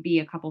 what would be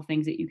a couple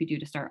things that you could do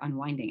to start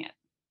unwinding it?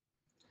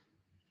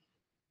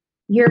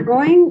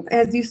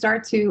 As you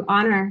start to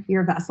honor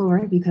your vessel,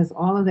 right? Because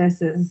all of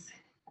this is,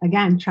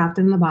 again, trapped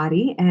in the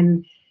body,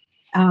 and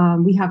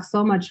we have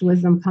so much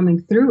wisdom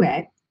coming through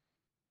it.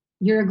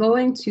 You're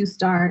going to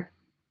start,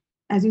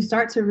 as you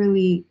start to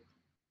really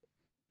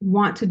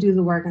want to do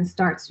the work and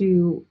start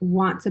to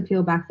want to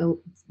peel back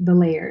the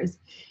layers,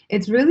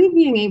 it's really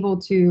being able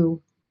to,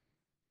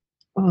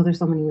 oh, there's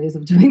so many ways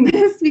of doing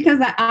this, because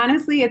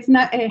honestly,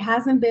 it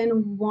hasn't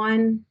been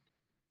one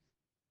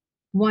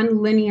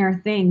linear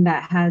thing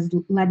that has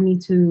led me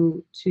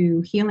to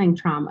healing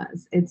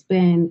traumas. It's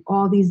been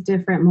all these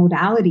different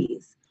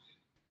modalities.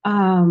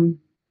 And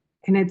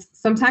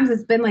sometimes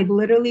it's been like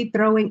literally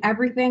throwing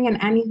everything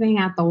and anything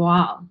at the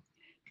wall.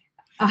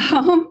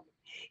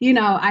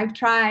 I've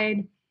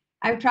tried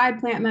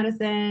plant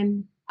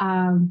medicine.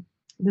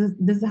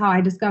 This is how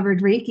I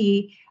discovered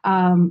Reiki.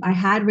 I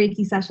had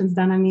Reiki sessions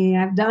done on me.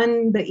 I've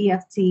done the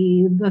EFT,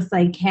 the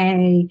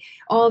Psyche,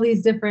 all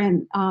these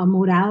different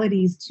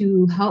modalities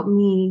to help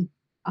me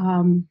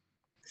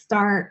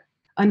start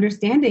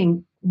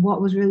understanding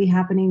what was really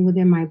happening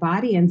within my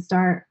body, and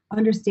start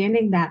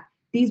understanding that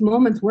these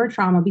moments were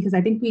trauma, because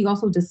I think we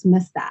also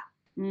dismiss that.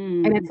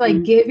 Mm-hmm. And it's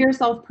like, give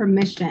yourself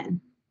permission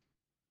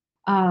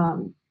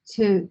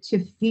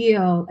to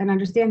feel and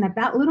understand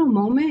that little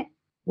moment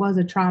was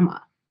a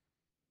trauma,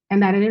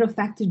 and that it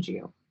affected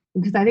you.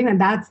 Because I think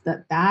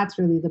that's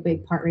really the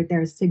big part right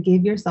there, is to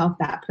give yourself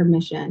that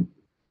permission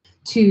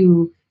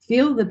to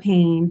feel the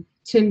pain,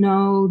 to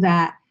know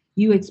that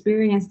you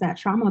experienced that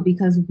trauma.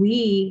 Because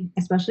we,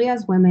 especially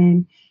as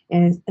women,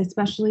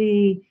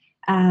 especially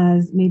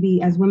as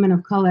women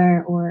of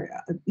color, or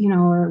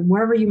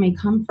wherever you may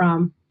come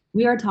from,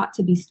 we are taught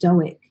to be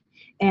stoic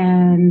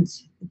and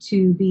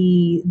to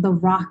be the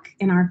rock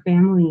in our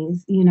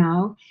families,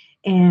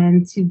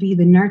 and to be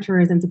the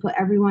nurturers, and to put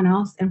everyone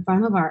else in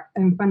front of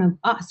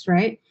us,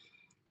 right?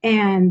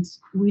 And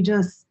we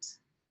just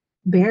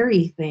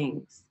bury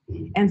things.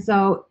 And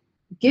so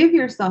give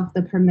yourself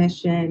the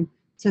permission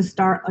to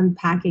start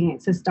unpacking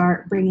it, to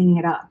start bringing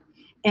it up,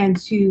 and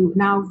to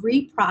now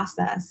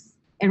reprocess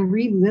and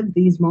relive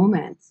these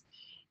moments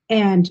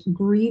and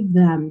grieve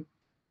them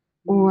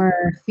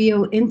or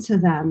feel into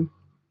them.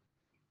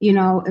 You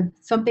know, if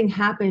something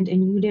happened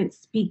and you didn't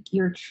speak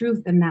your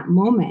truth in that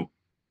moment,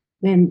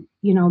 then,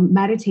 you know,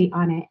 meditate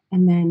on it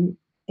and then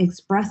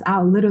express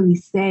out, literally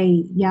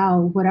say,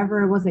 yell,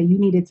 whatever it was that you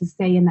needed to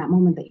say in that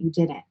moment that you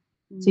didn't.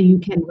 So you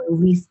can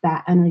release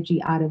that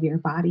energy out of your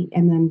body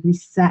and then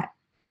reset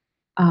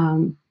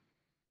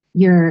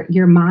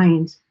your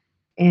mind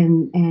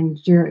and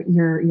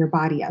your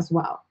body as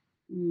well.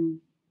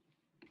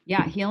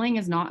 Yeah, healing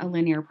is not a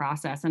linear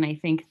process. And I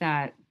think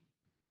that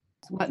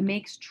what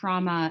makes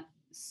trauma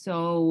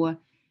so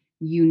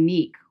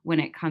unique when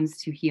it comes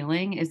to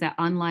healing is that,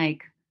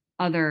 unlike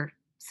other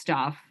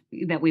stuff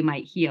that we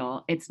might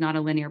heal, it's not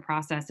a linear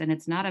process and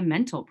it's not a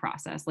mental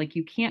process. Like,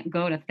 you can't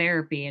go to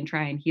therapy and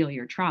try and heal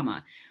your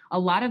trauma. A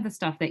lot of the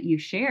stuff that you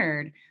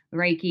shared,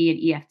 Reiki and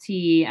EFT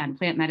and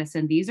plant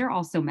medicine, these are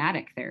all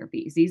somatic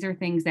therapies. These are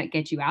things that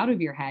get you out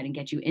of your head and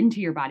get you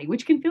into your body,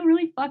 which can feel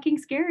really fucking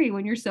scary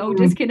when you're so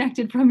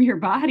disconnected from your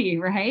body,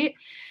 right?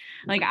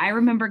 Like, I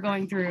remember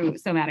going through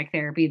somatic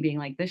therapy and being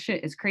like, this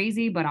shit is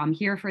crazy, but I'm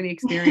here for the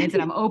experience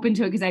and I'm open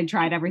to it because I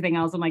tried everything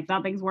else. I'm like,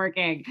 nothing's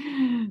working.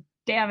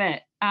 Damn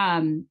it.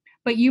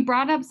 But you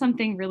brought up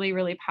something really,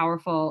 really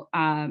powerful,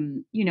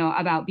 you know,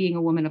 about being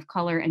a woman of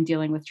color and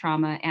dealing with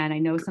trauma. And I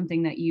know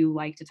something that you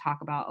like to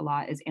talk about a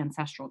lot is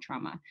ancestral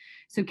trauma.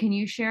 So can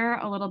you share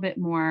a little bit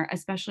more,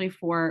 especially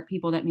for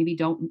people that maybe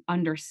don't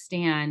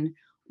understand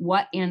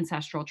what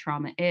ancestral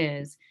trauma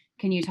is?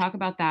 Can you talk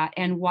about that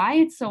and why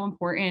it's so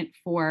important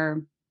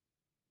for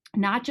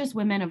not just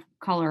women of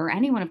color or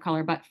anyone of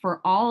color, but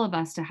for all of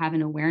us to have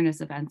an awareness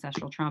of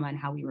ancestral trauma and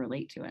how we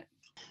relate to it?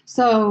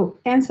 So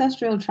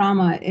ancestral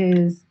trauma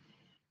is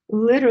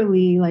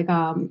literally like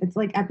it's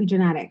like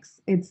epigenetics.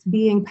 It's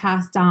being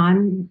passed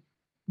on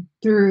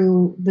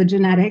through the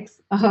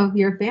genetics of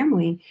your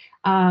family.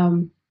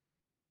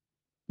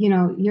 You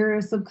know,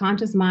 your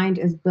subconscious mind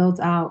is built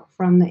out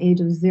from the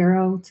age of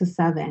 0 to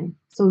 7.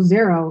 So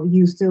 0,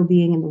 you still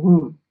being in the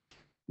womb.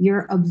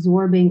 You're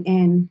absorbing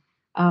in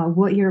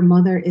what your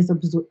mother is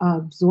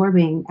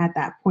absorbing at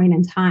that point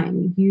in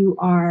time. You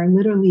are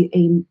literally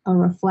a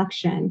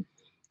reflection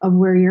of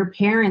where your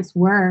parents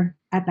were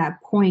at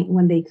that point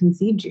when they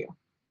conceived you.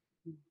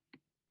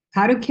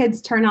 How do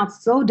kids turn out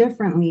so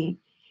differently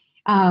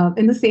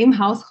in the same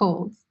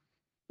households?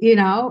 You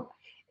know,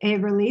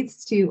 it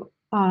relates to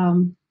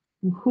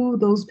who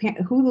those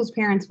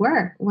parents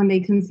were when they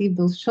conceived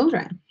those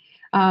children,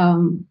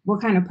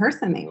 what kind of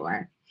person they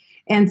were.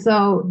 And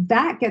so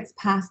that gets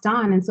passed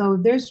on. And so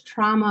if there's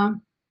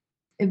trauma,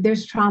 if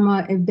there's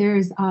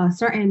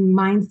certain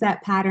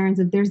mindset patterns,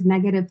 if there's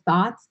negative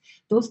thoughts,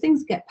 those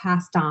things get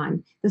passed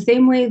on. The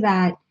same way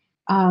that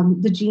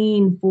the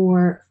gene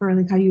for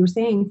like how you were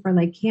saying, for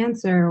like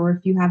cancer, or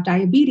if you have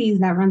diabetes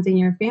that runs in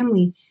your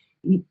family,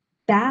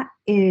 that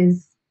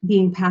is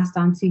being passed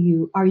on to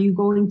you. Are you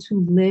going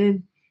to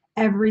live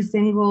every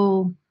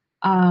single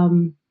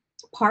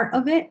part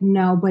of it?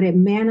 No, but it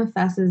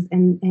manifests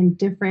in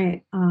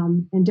different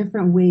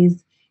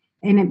ways,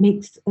 and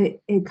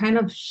it kind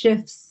of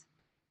shifts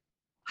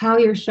how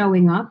you're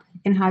showing up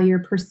and how you're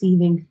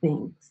perceiving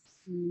things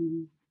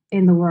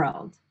in the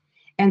world.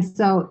 And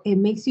so it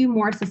makes you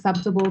more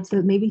susceptible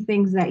to maybe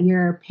things that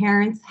your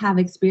parents have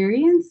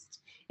experienced.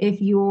 If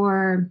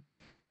you're,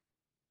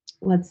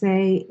 let's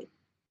say,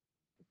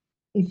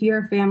 if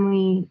your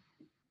family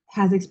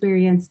has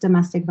experienced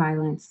domestic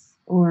violence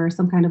or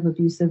some kind of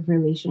abusive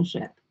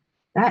relationship,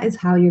 that is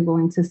how you're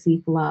going to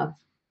seek love.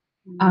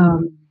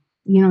 You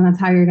know, that's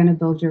how you're going to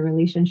build your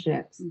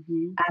relationships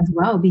as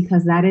well,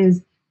 because that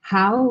is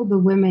how the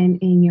women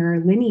in your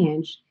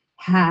lineage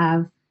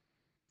have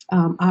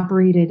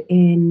operated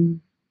in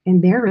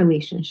their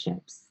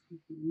relationships.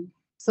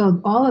 So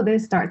all of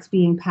this starts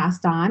being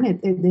passed on.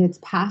 It's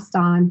passed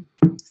on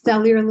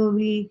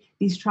cellularly.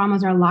 These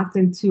traumas are locked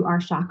into our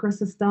chakra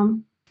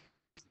system,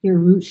 your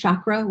root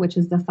chakra, which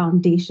is the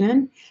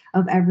foundation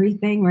of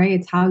everything, right?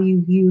 It's how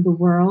you view the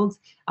world,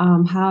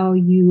 how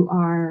you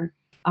are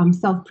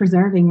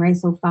self-preserving, right?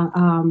 So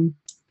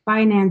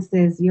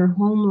finances, your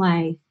home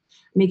life,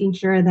 making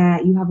sure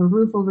that you have a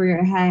roof over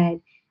your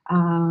head,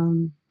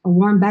 a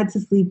warm bed to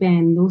sleep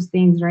in, those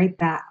things, right?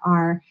 That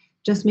are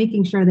just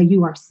making sure that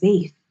you are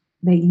safe,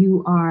 that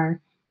you are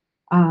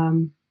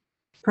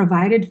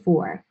provided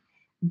for.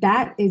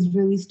 That is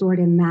really stored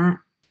in that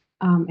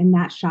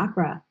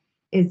chakra.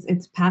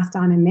 It's passed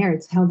on in there.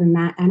 It's held in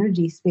that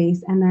energy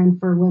space. And then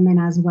for women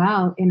as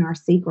well, in our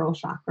sacral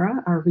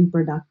chakra, our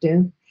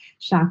reproductive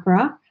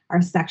chakra,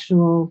 our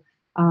sexual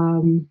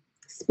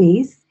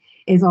space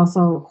is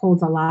also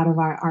holds a lot of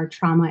our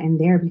trauma in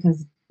there,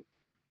 because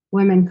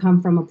women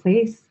come from a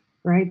place,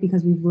 right?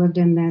 Because we've lived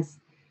in this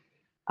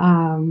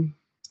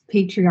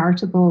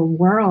patriarchal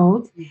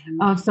world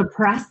of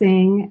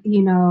suppressing,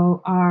 you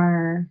know,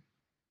 our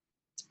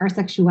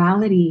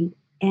sexuality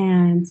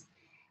and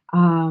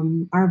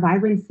our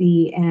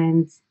vibrancy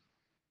and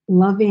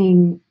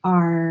loving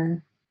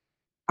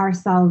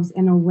ourselves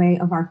in a way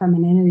of our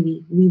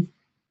femininity. We've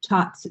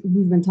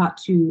been taught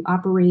to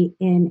operate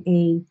in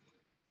a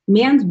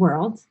man's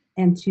world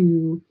and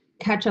to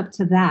catch up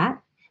to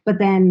that, but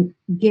then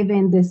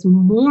given this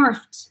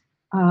morphed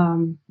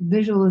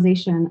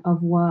visualization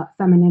of what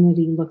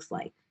femininity looks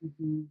like.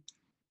 Mm-hmm.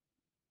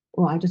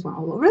 Well, I just went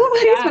all over the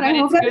place, but I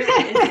hope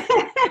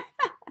that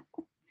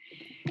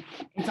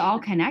it's all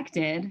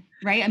connected,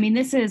 right? I mean,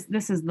 this is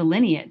the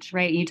lineage,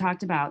 right? You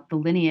talked about the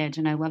lineage,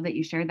 and I love that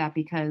you shared that,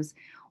 because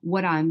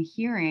what I'm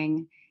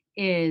hearing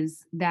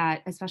is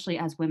that, especially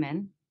as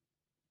women,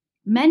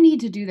 men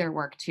need to do their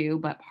work too,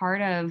 but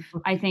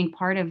I think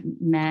part of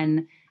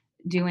men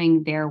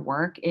doing their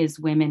work is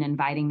women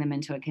inviting them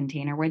into a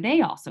container where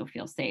they also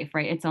feel safe,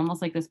 right? It's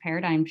almost like this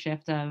paradigm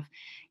shift of,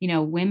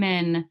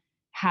 women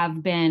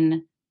have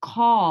been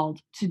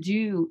called to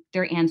do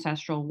their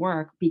ancestral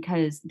work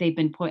because they've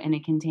been put in a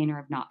container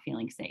of not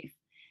feeling safe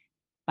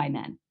by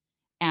men.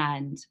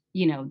 And,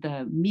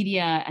 the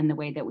media and the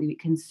way that we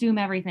consume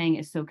everything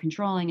is so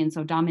controlling and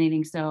so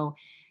dominating. So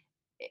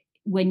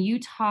when you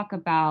talk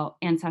about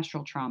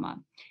ancestral trauma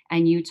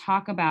and you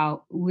talk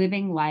about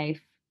living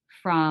life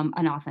from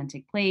an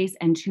authentic place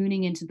and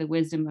tuning into the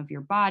wisdom of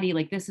your body,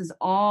 like it's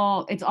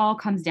all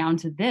comes down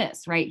to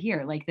this right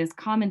here. Like this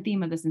common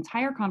theme of this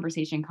entire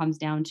conversation comes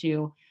down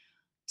to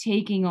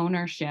taking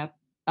ownership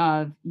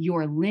of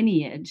your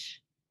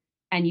lineage,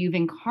 and you've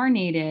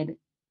incarnated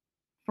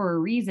for a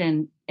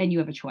reason, and you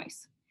have a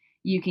choice.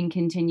 You can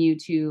continue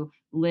to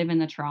live in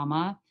the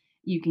trauma,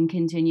 you can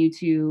continue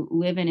to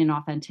live in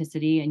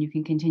inauthenticity, and you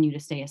can continue to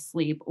stay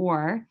asleep,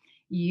 or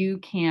you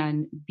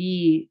can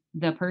be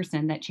the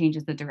person that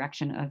changes the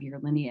direction of your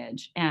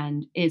lineage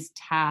and is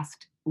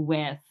tasked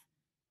with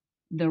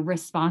the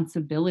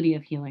responsibility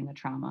of healing the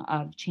trauma,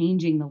 of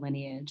changing the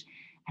lineage.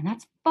 And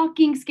that's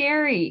fucking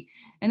scary.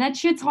 And that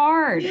shit's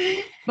hard,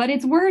 but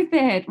it's worth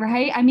it,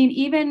 right? I mean,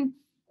 even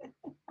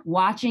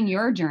watching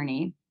your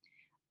journey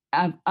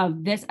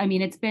of this, I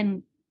mean, it's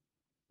been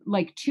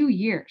like 2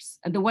 years.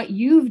 What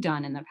you've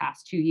done in the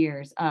past 2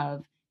 years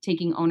of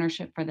taking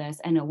ownership for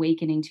this and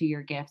awakening to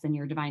your gifts and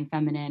your divine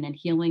feminine and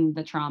healing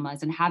the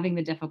traumas and having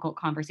the difficult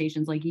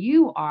conversations, like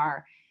you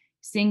are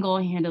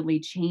single-handedly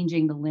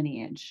changing the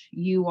lineage.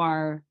 You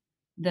are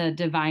the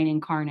divine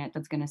incarnate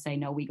that's going to say,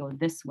 no, we go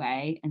this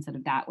way instead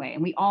of that way.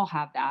 And we all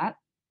have that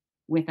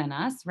within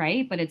us,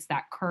 right? But it's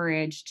that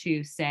courage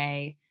to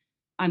say,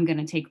 I'm going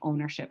to take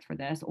ownership for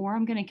this, or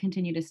I'm going to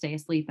continue to stay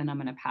asleep and I'm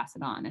going to pass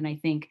it on. And I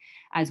think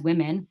as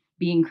women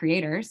being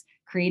creators,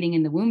 creating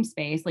in the womb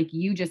space, like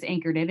you just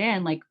anchored it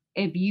in, like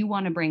if you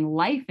want to bring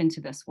life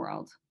into this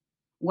world,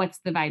 what's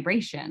the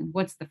vibration?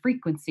 What's the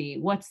frequency?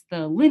 What's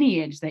the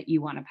lineage that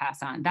you want to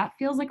pass on? That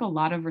feels like a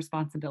lot of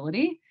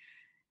responsibility,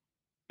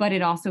 but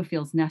it also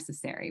feels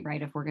necessary,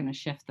 right? If we're going to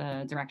shift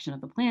the direction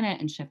of the planet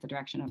and shift the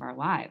direction of our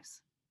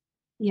lives.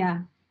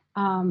 Yeah.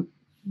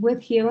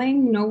 With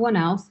healing, no one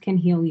else can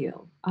heal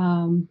you.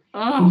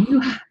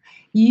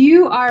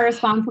 You are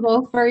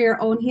responsible for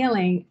your own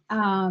healing.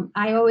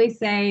 I always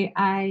say,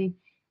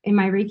 in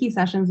my Reiki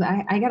sessions,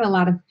 I get a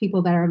lot of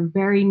people that are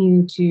very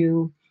new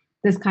to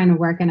this kind of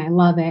work, and I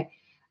love it.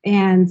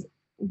 And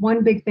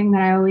one big thing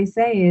that I always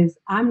say is,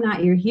 I'm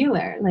not your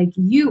healer. Like,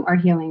 you are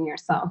healing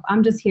yourself.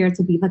 I'm just here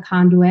to be the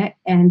conduit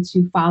and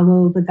to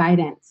follow the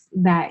guidance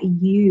that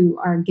you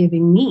are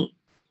giving me.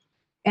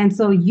 And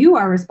so you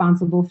are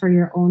responsible for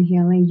your own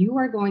healing. You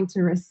are going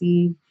to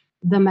receive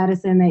the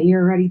medicine that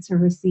you're ready to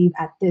receive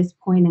at this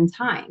point in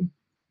time.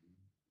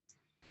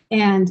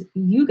 And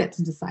you get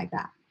to decide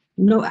that.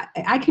 No,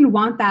 I can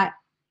want that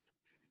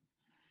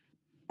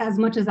as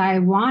much as I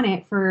want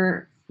it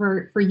for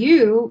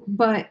you,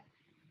 but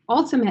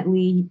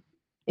ultimately,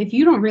 if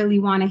you don't really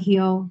want to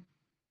heal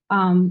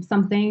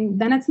something,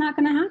 then it's not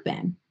going to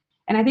happen.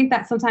 And I think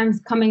that sometimes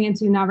coming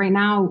into right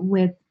now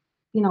with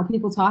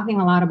people talking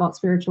a lot about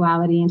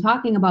spirituality and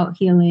talking about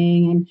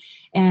healing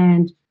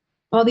and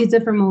all these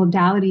different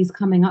modalities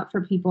coming up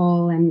for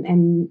people,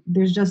 and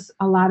there's just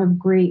a lot of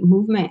great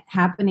movement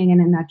happening and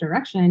in that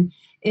direction,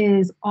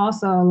 is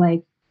also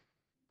like,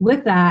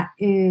 with that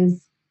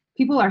is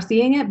people are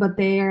seeing it, but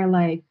they are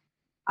like,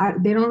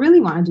 they don't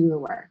really want to do the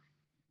work.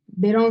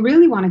 They don't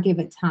really want to give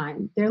it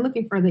time. They're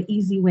looking for the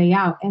easy way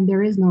out, and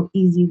there is no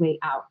easy way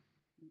out.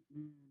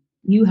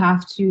 You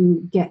have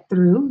to get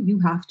through. You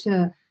have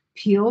to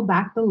peel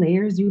back the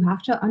layers. You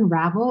have to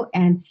unravel,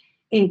 and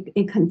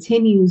it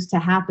continues to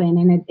happen,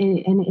 and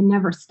it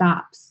never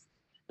stops.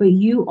 But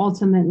you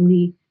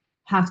ultimately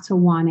have to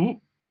want it,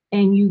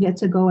 and you get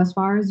to go as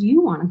far as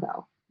you want to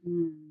go.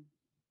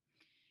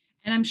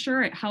 And I'm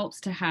sure it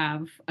helps to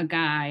have a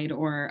guide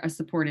or a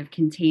supportive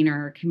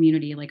container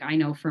community. Like, I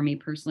know for me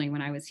personally,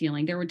 when I was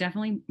healing, there were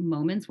definitely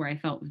moments where I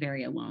felt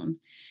very alone,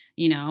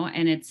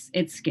 and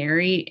it's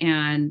scary,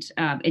 and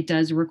it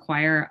does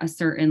require a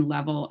certain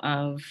level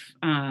of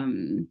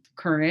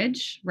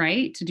courage,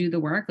 right, to do the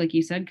work, like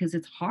you said, because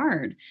it's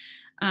hard.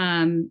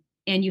 And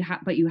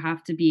but you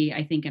have to be,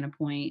 I think, in a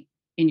point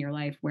in your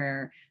life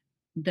where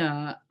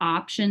the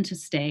option to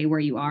stay where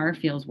you are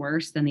feels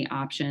worse than the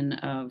option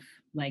of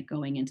like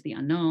going into the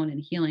unknown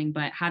and healing.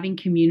 But having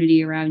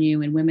community around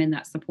you and women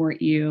that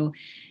support you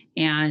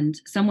and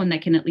someone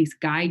that can at least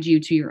guide you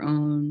to your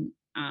own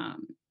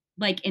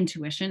like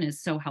intuition is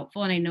so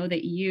helpful. And I know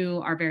that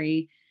you are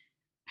very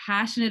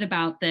passionate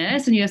about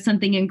this and you have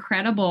something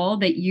incredible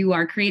that you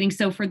are creating.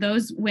 So for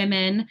those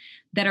women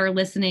that are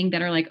listening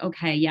that are like,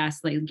 okay, yes,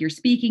 like you're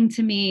speaking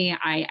to me,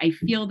 I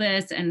feel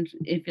this and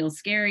it feels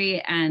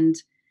scary, and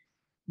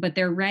but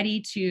they're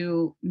ready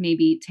to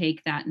maybe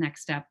take that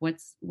next step.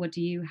 What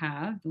do you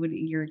have?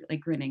 You're like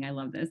grinning. I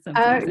love this. I'm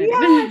so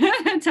Yes.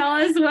 excited. Tell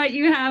us what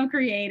you have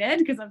created,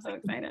 because I'm so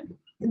excited.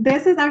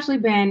 This has actually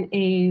been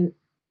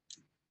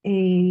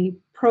a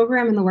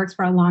program in the works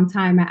for a long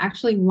time. I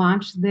actually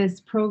launched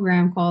this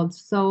program called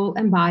Soul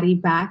and Body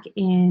back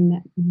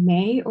in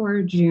May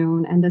or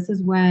June. And this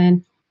is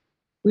when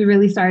we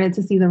really started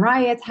to see the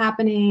riots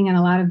happening and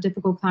a lot of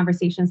difficult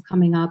conversations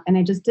coming up. And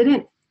it just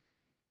didn't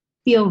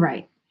feel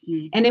right.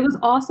 And it was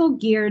also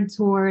geared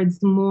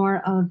towards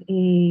more of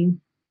a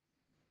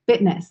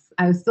fitness.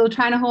 I was still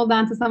trying to hold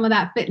on to some of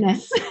that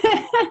fitness.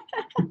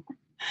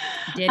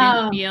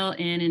 Didn't feel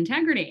in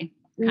integrity.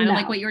 Kind of No.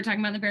 like what you were talking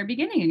about in the very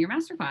beginning in your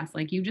masterclass.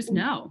 Like you just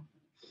know.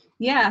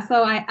 Yeah.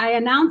 So I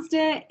announced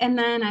it and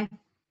then I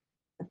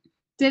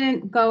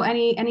didn't go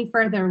any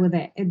further with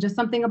it. It just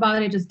something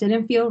about it just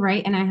didn't feel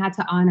right. And I had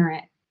to honor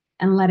it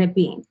and let it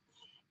be.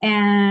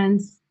 And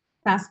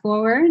fast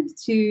forward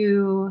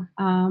to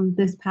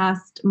this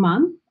past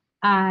month,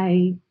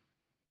 I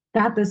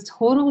got this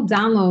total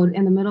download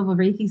in the middle of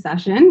a Reiki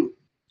session.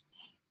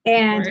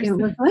 And it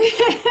was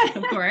like,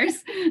 of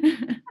course.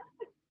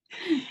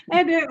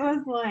 And it was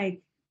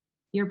like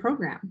your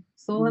program,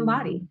 Soul and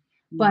Body.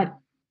 But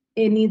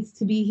it needs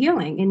to be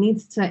healing. It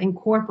needs to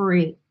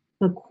incorporate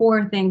the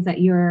core things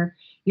that you're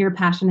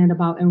passionate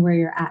about and where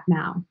you're at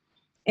now.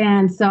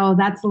 And so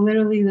that's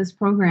literally this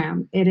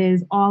program. It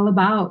is all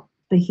about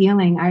the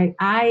healing.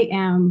 I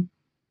am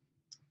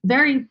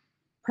very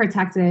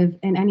protective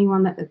in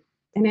anyone that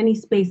in any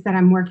space that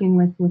I'm working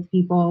with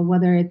people,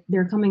 whether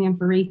they're coming in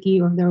for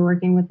Reiki or if they're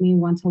working with me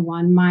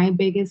one-to-one. My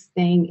biggest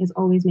thing is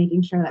always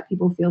making sure that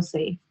people feel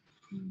safe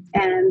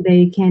and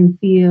they can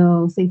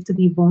feel safe to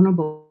be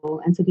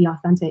vulnerable and to be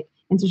authentic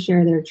and to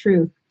share their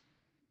truth.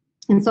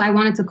 And so I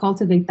wanted to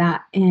cultivate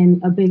that in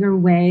a bigger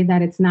way,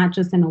 that it's not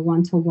just in a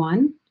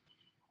one-to-one.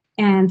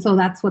 And so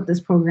that's what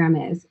this program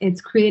is. It's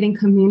creating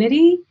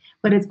community,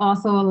 but it's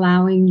also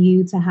allowing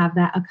you to have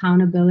that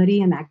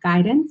accountability and that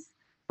guidance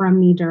from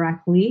me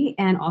directly,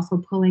 and also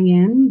pulling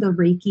in the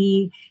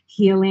Reiki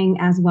healing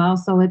as well.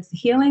 So it's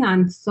healing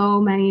on so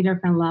many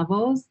different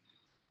levels,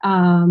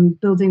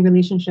 building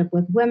relationship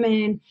with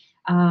women,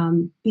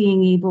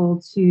 being able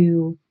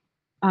to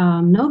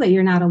know that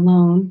you're not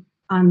alone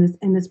on this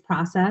in this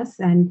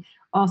process, and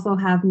also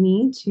have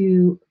me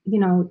to,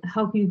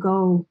 help you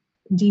go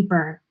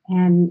deeper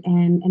and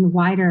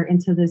wider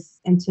into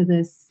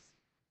this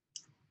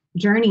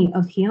journey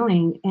of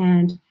healing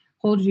and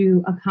hold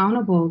you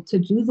accountable to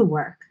do the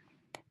work.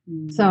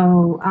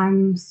 So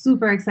I'm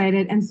super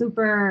excited and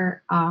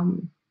super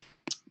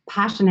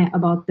passionate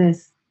about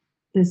this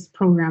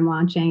program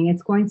launching.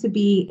 It's going to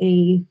be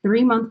a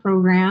 3-month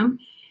program,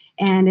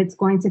 and it's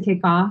going to kick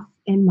off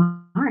in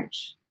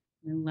March.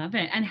 I love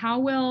it. And how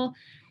will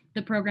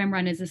the program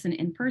run? Is this an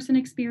in-person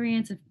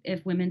experience?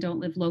 If women don't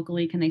live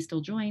locally, can they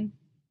still join?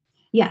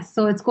 Yes,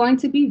 so it's going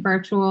to be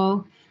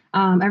virtual.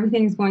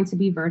 Everything is going to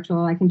be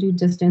virtual. I can do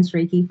distance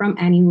Reiki from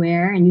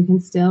anywhere, and you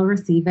can still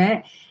receive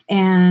it.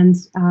 And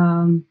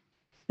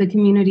the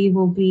community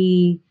will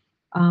be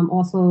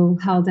also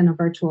held in a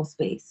virtual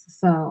space.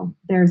 So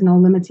there's no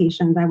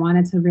limitations. I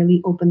wanted to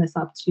really open this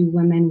up to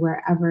women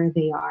wherever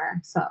they are.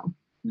 So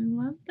I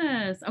love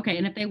this. Okay,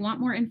 and if they want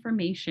more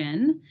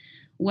information,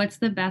 what's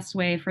the best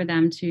way for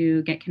them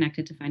to get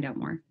connected to find out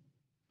more?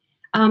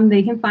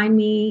 They can find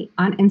me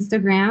on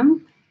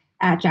Instagram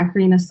at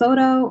Jacqueline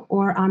Soto,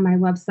 or on my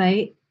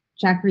website,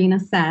 Jacqueline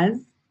Says.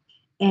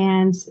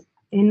 And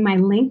in my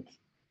link,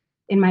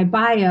 in my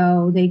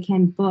bio, they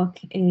can book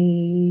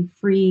a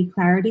free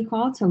clarity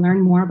call to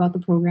learn more about the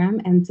program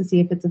and to see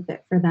if it's a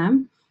fit for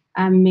them.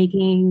 I'm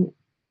making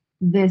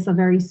this a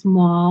very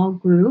small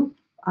group.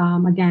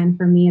 Again,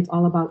 for me, it's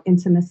all about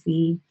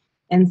intimacy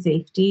and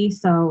safety.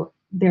 So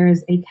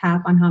there's a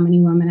cap on how many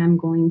women I'm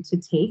going to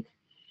take,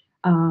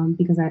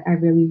 because I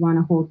really want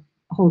to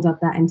hold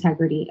up that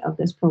integrity of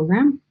this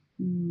program.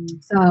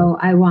 So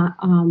I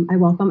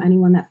welcome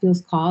anyone that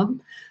feels called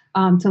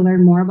to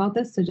learn more about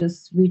this to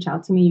just reach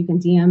out to me. You can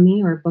DM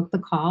me or book the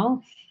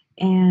call,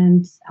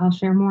 and I'll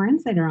share more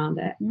insight around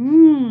it.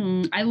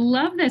 I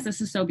love this.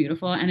 This is so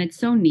beautiful, and it's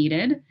so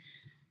needed.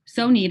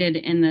 So needed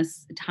in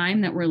this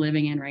time that we're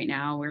living in right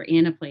now. We're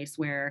in a place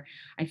where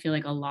I feel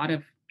like a lot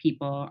of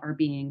people are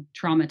being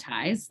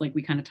traumatized. Like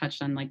we kind of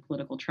touched on like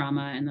political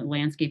trauma and the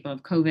landscape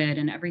of COVID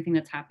and everything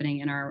that's happening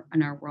in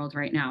our world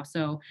right now.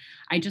 So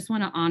I just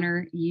want to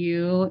honor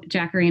you,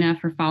 Jacqueline,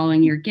 for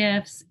following your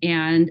gifts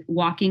and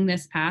walking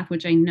this path,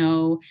 which I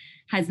know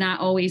has not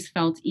always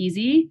felt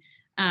easy.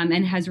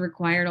 And has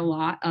required a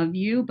lot of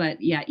you,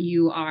 but yet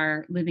you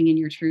are living in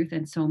your truth,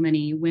 and so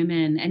many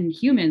women and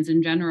humans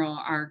in general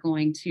are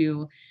going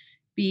to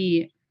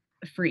be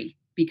free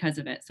because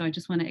of it. So I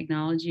just want to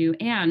acknowledge you.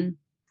 And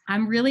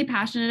I'm really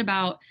passionate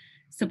about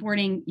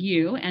supporting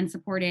you and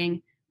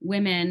supporting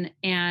women.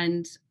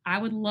 And I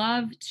would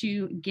love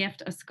to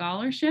gift a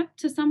scholarship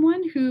to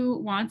someone who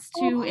wants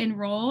to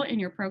enroll in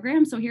your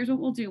program. So here's what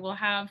we'll do. We'll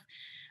have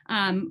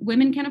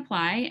women can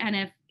apply.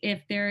 And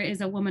if there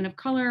is a woman of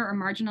color or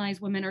marginalized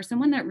woman or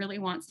someone that really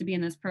wants to be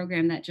in this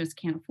program that just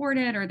can't afford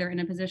it, or they're in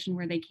a position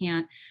where they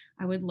can't,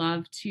 I would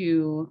love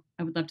to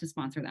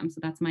sponsor them. So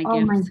that's my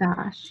gift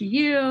to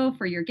you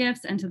for your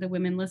gifts, and to the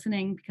women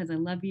listening, because I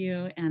love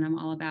you and I'm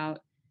all about,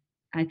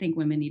 I think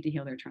women need to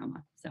heal their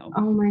trauma. So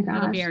oh my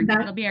gosh,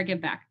 that'll be our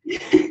give back.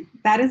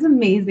 That is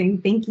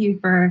amazing. Thank you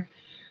for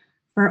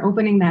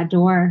opening that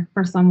door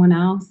for someone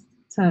else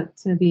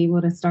to be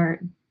able to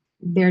start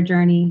their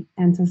journey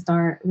and to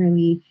start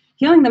really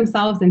healing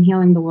themselves and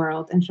healing the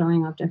world and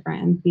showing up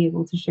different and be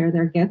able to share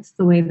their gifts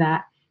the way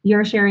that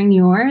you're sharing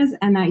yours,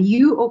 and that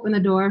you open the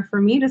door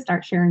for me to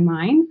start sharing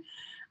mine.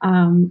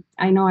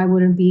 I know I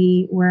wouldn't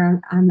be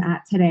where I'm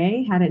at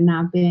today had it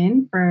not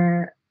been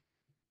for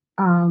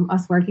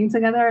us working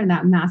together and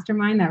that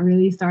mastermind that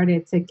really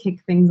started to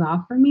kick things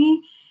off for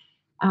me.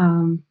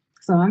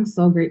 So I'm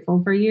so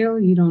grateful for you.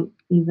 You don't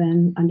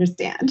even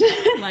understand.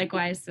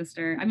 Likewise,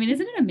 sister. I mean,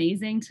 isn't it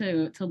amazing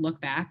to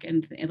look back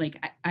and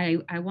like,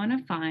 I want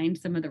to find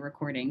some of the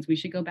recordings. We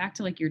should go back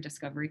to like your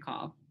discovery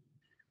call.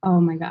 Oh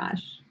my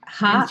gosh.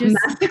 But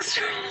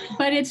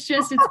it's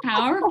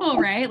powerful,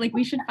 right? Like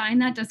we should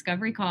find that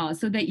discovery call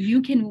so that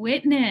you can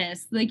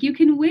witness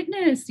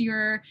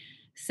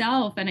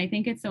yourself. And I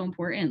think it's so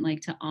important, like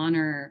to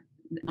honor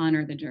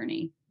the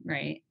journey,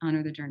 right?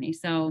 Honor the journey.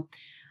 So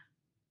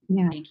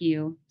yeah. Thank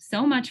you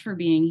so much for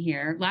being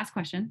here. Last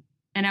question.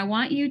 And I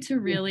want you to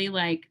really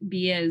like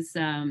be as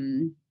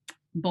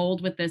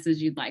bold with this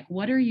as you'd like.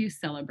 What are you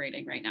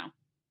celebrating right now?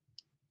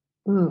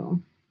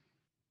 Ooh.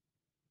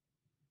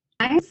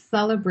 I'm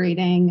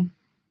celebrating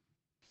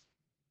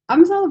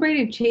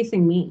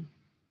chasing me.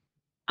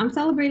 I'm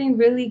celebrating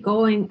really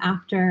going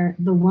after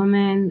the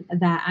woman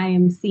that I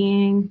am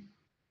seeing,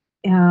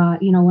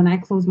 when I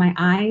close my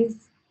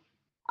eyes,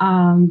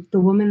 the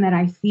woman that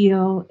I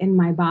feel in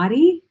my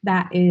body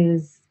that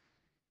is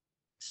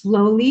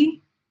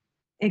slowly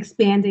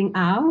expanding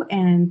out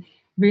and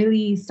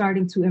really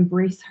starting to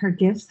embrace her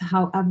gifts,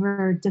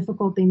 however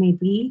difficult they may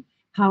be,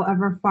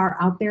 however far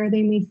out there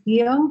they may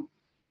feel.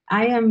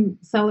 I am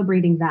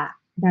celebrating that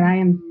I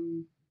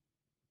am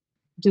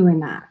doing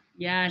that.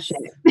 Yes.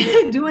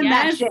 Doing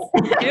that shit.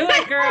 Do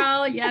it,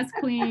 girl. Yes,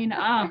 queen.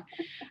 Oh,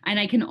 and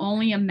I can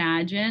only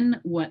imagine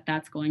what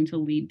that's going to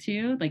lead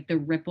to, like the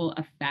ripple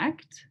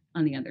effect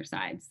on the other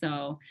side.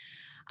 So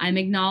I'm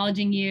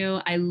acknowledging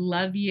you. I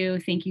love you.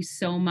 Thank you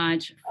so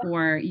much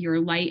for your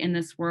light in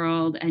this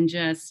world and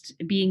just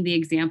being the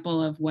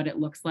example of what it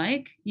looks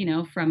like,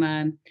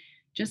 from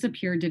just a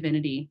pure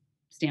divinity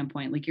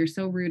standpoint. Like you're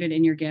so rooted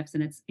in your gifts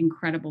and it's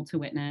incredible to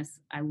witness.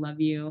 I love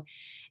you.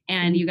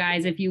 And you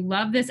guys, if you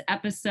love this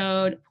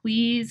episode,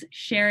 please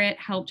share it.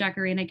 Help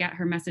Jacarina get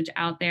her message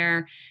out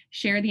there.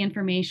 Share the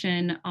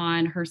information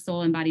on her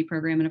Soul and Body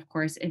program. And of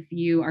course, if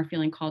you are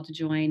feeling called to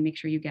join, make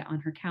sure you get on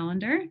her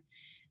calendar.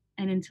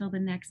 And until the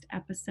next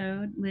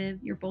episode,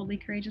 live your boldly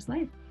courageous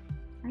life.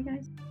 Bye,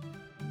 guys.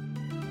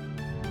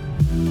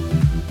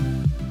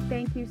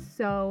 Thank you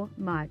so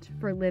much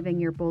for living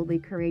your boldly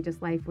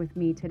courageous life with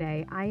me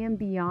today. I am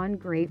beyond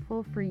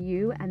grateful for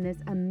you and this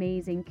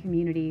amazing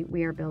community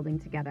we are building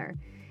together.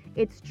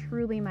 It's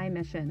truly my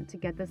mission to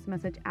get this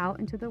message out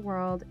into the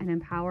world and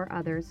empower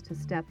others to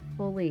step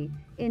fully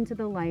into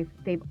the life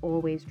they've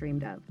always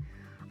dreamed of.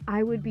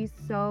 I would be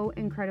so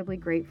incredibly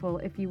grateful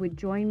if you would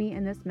join me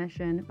in this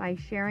mission by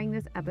sharing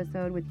this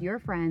episode with your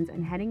friends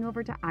and heading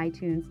over to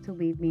iTunes to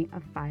leave me a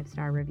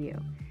 5-star review.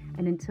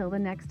 And until the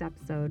next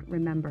episode,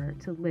 remember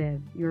to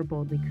live your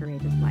boldly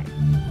courageous life.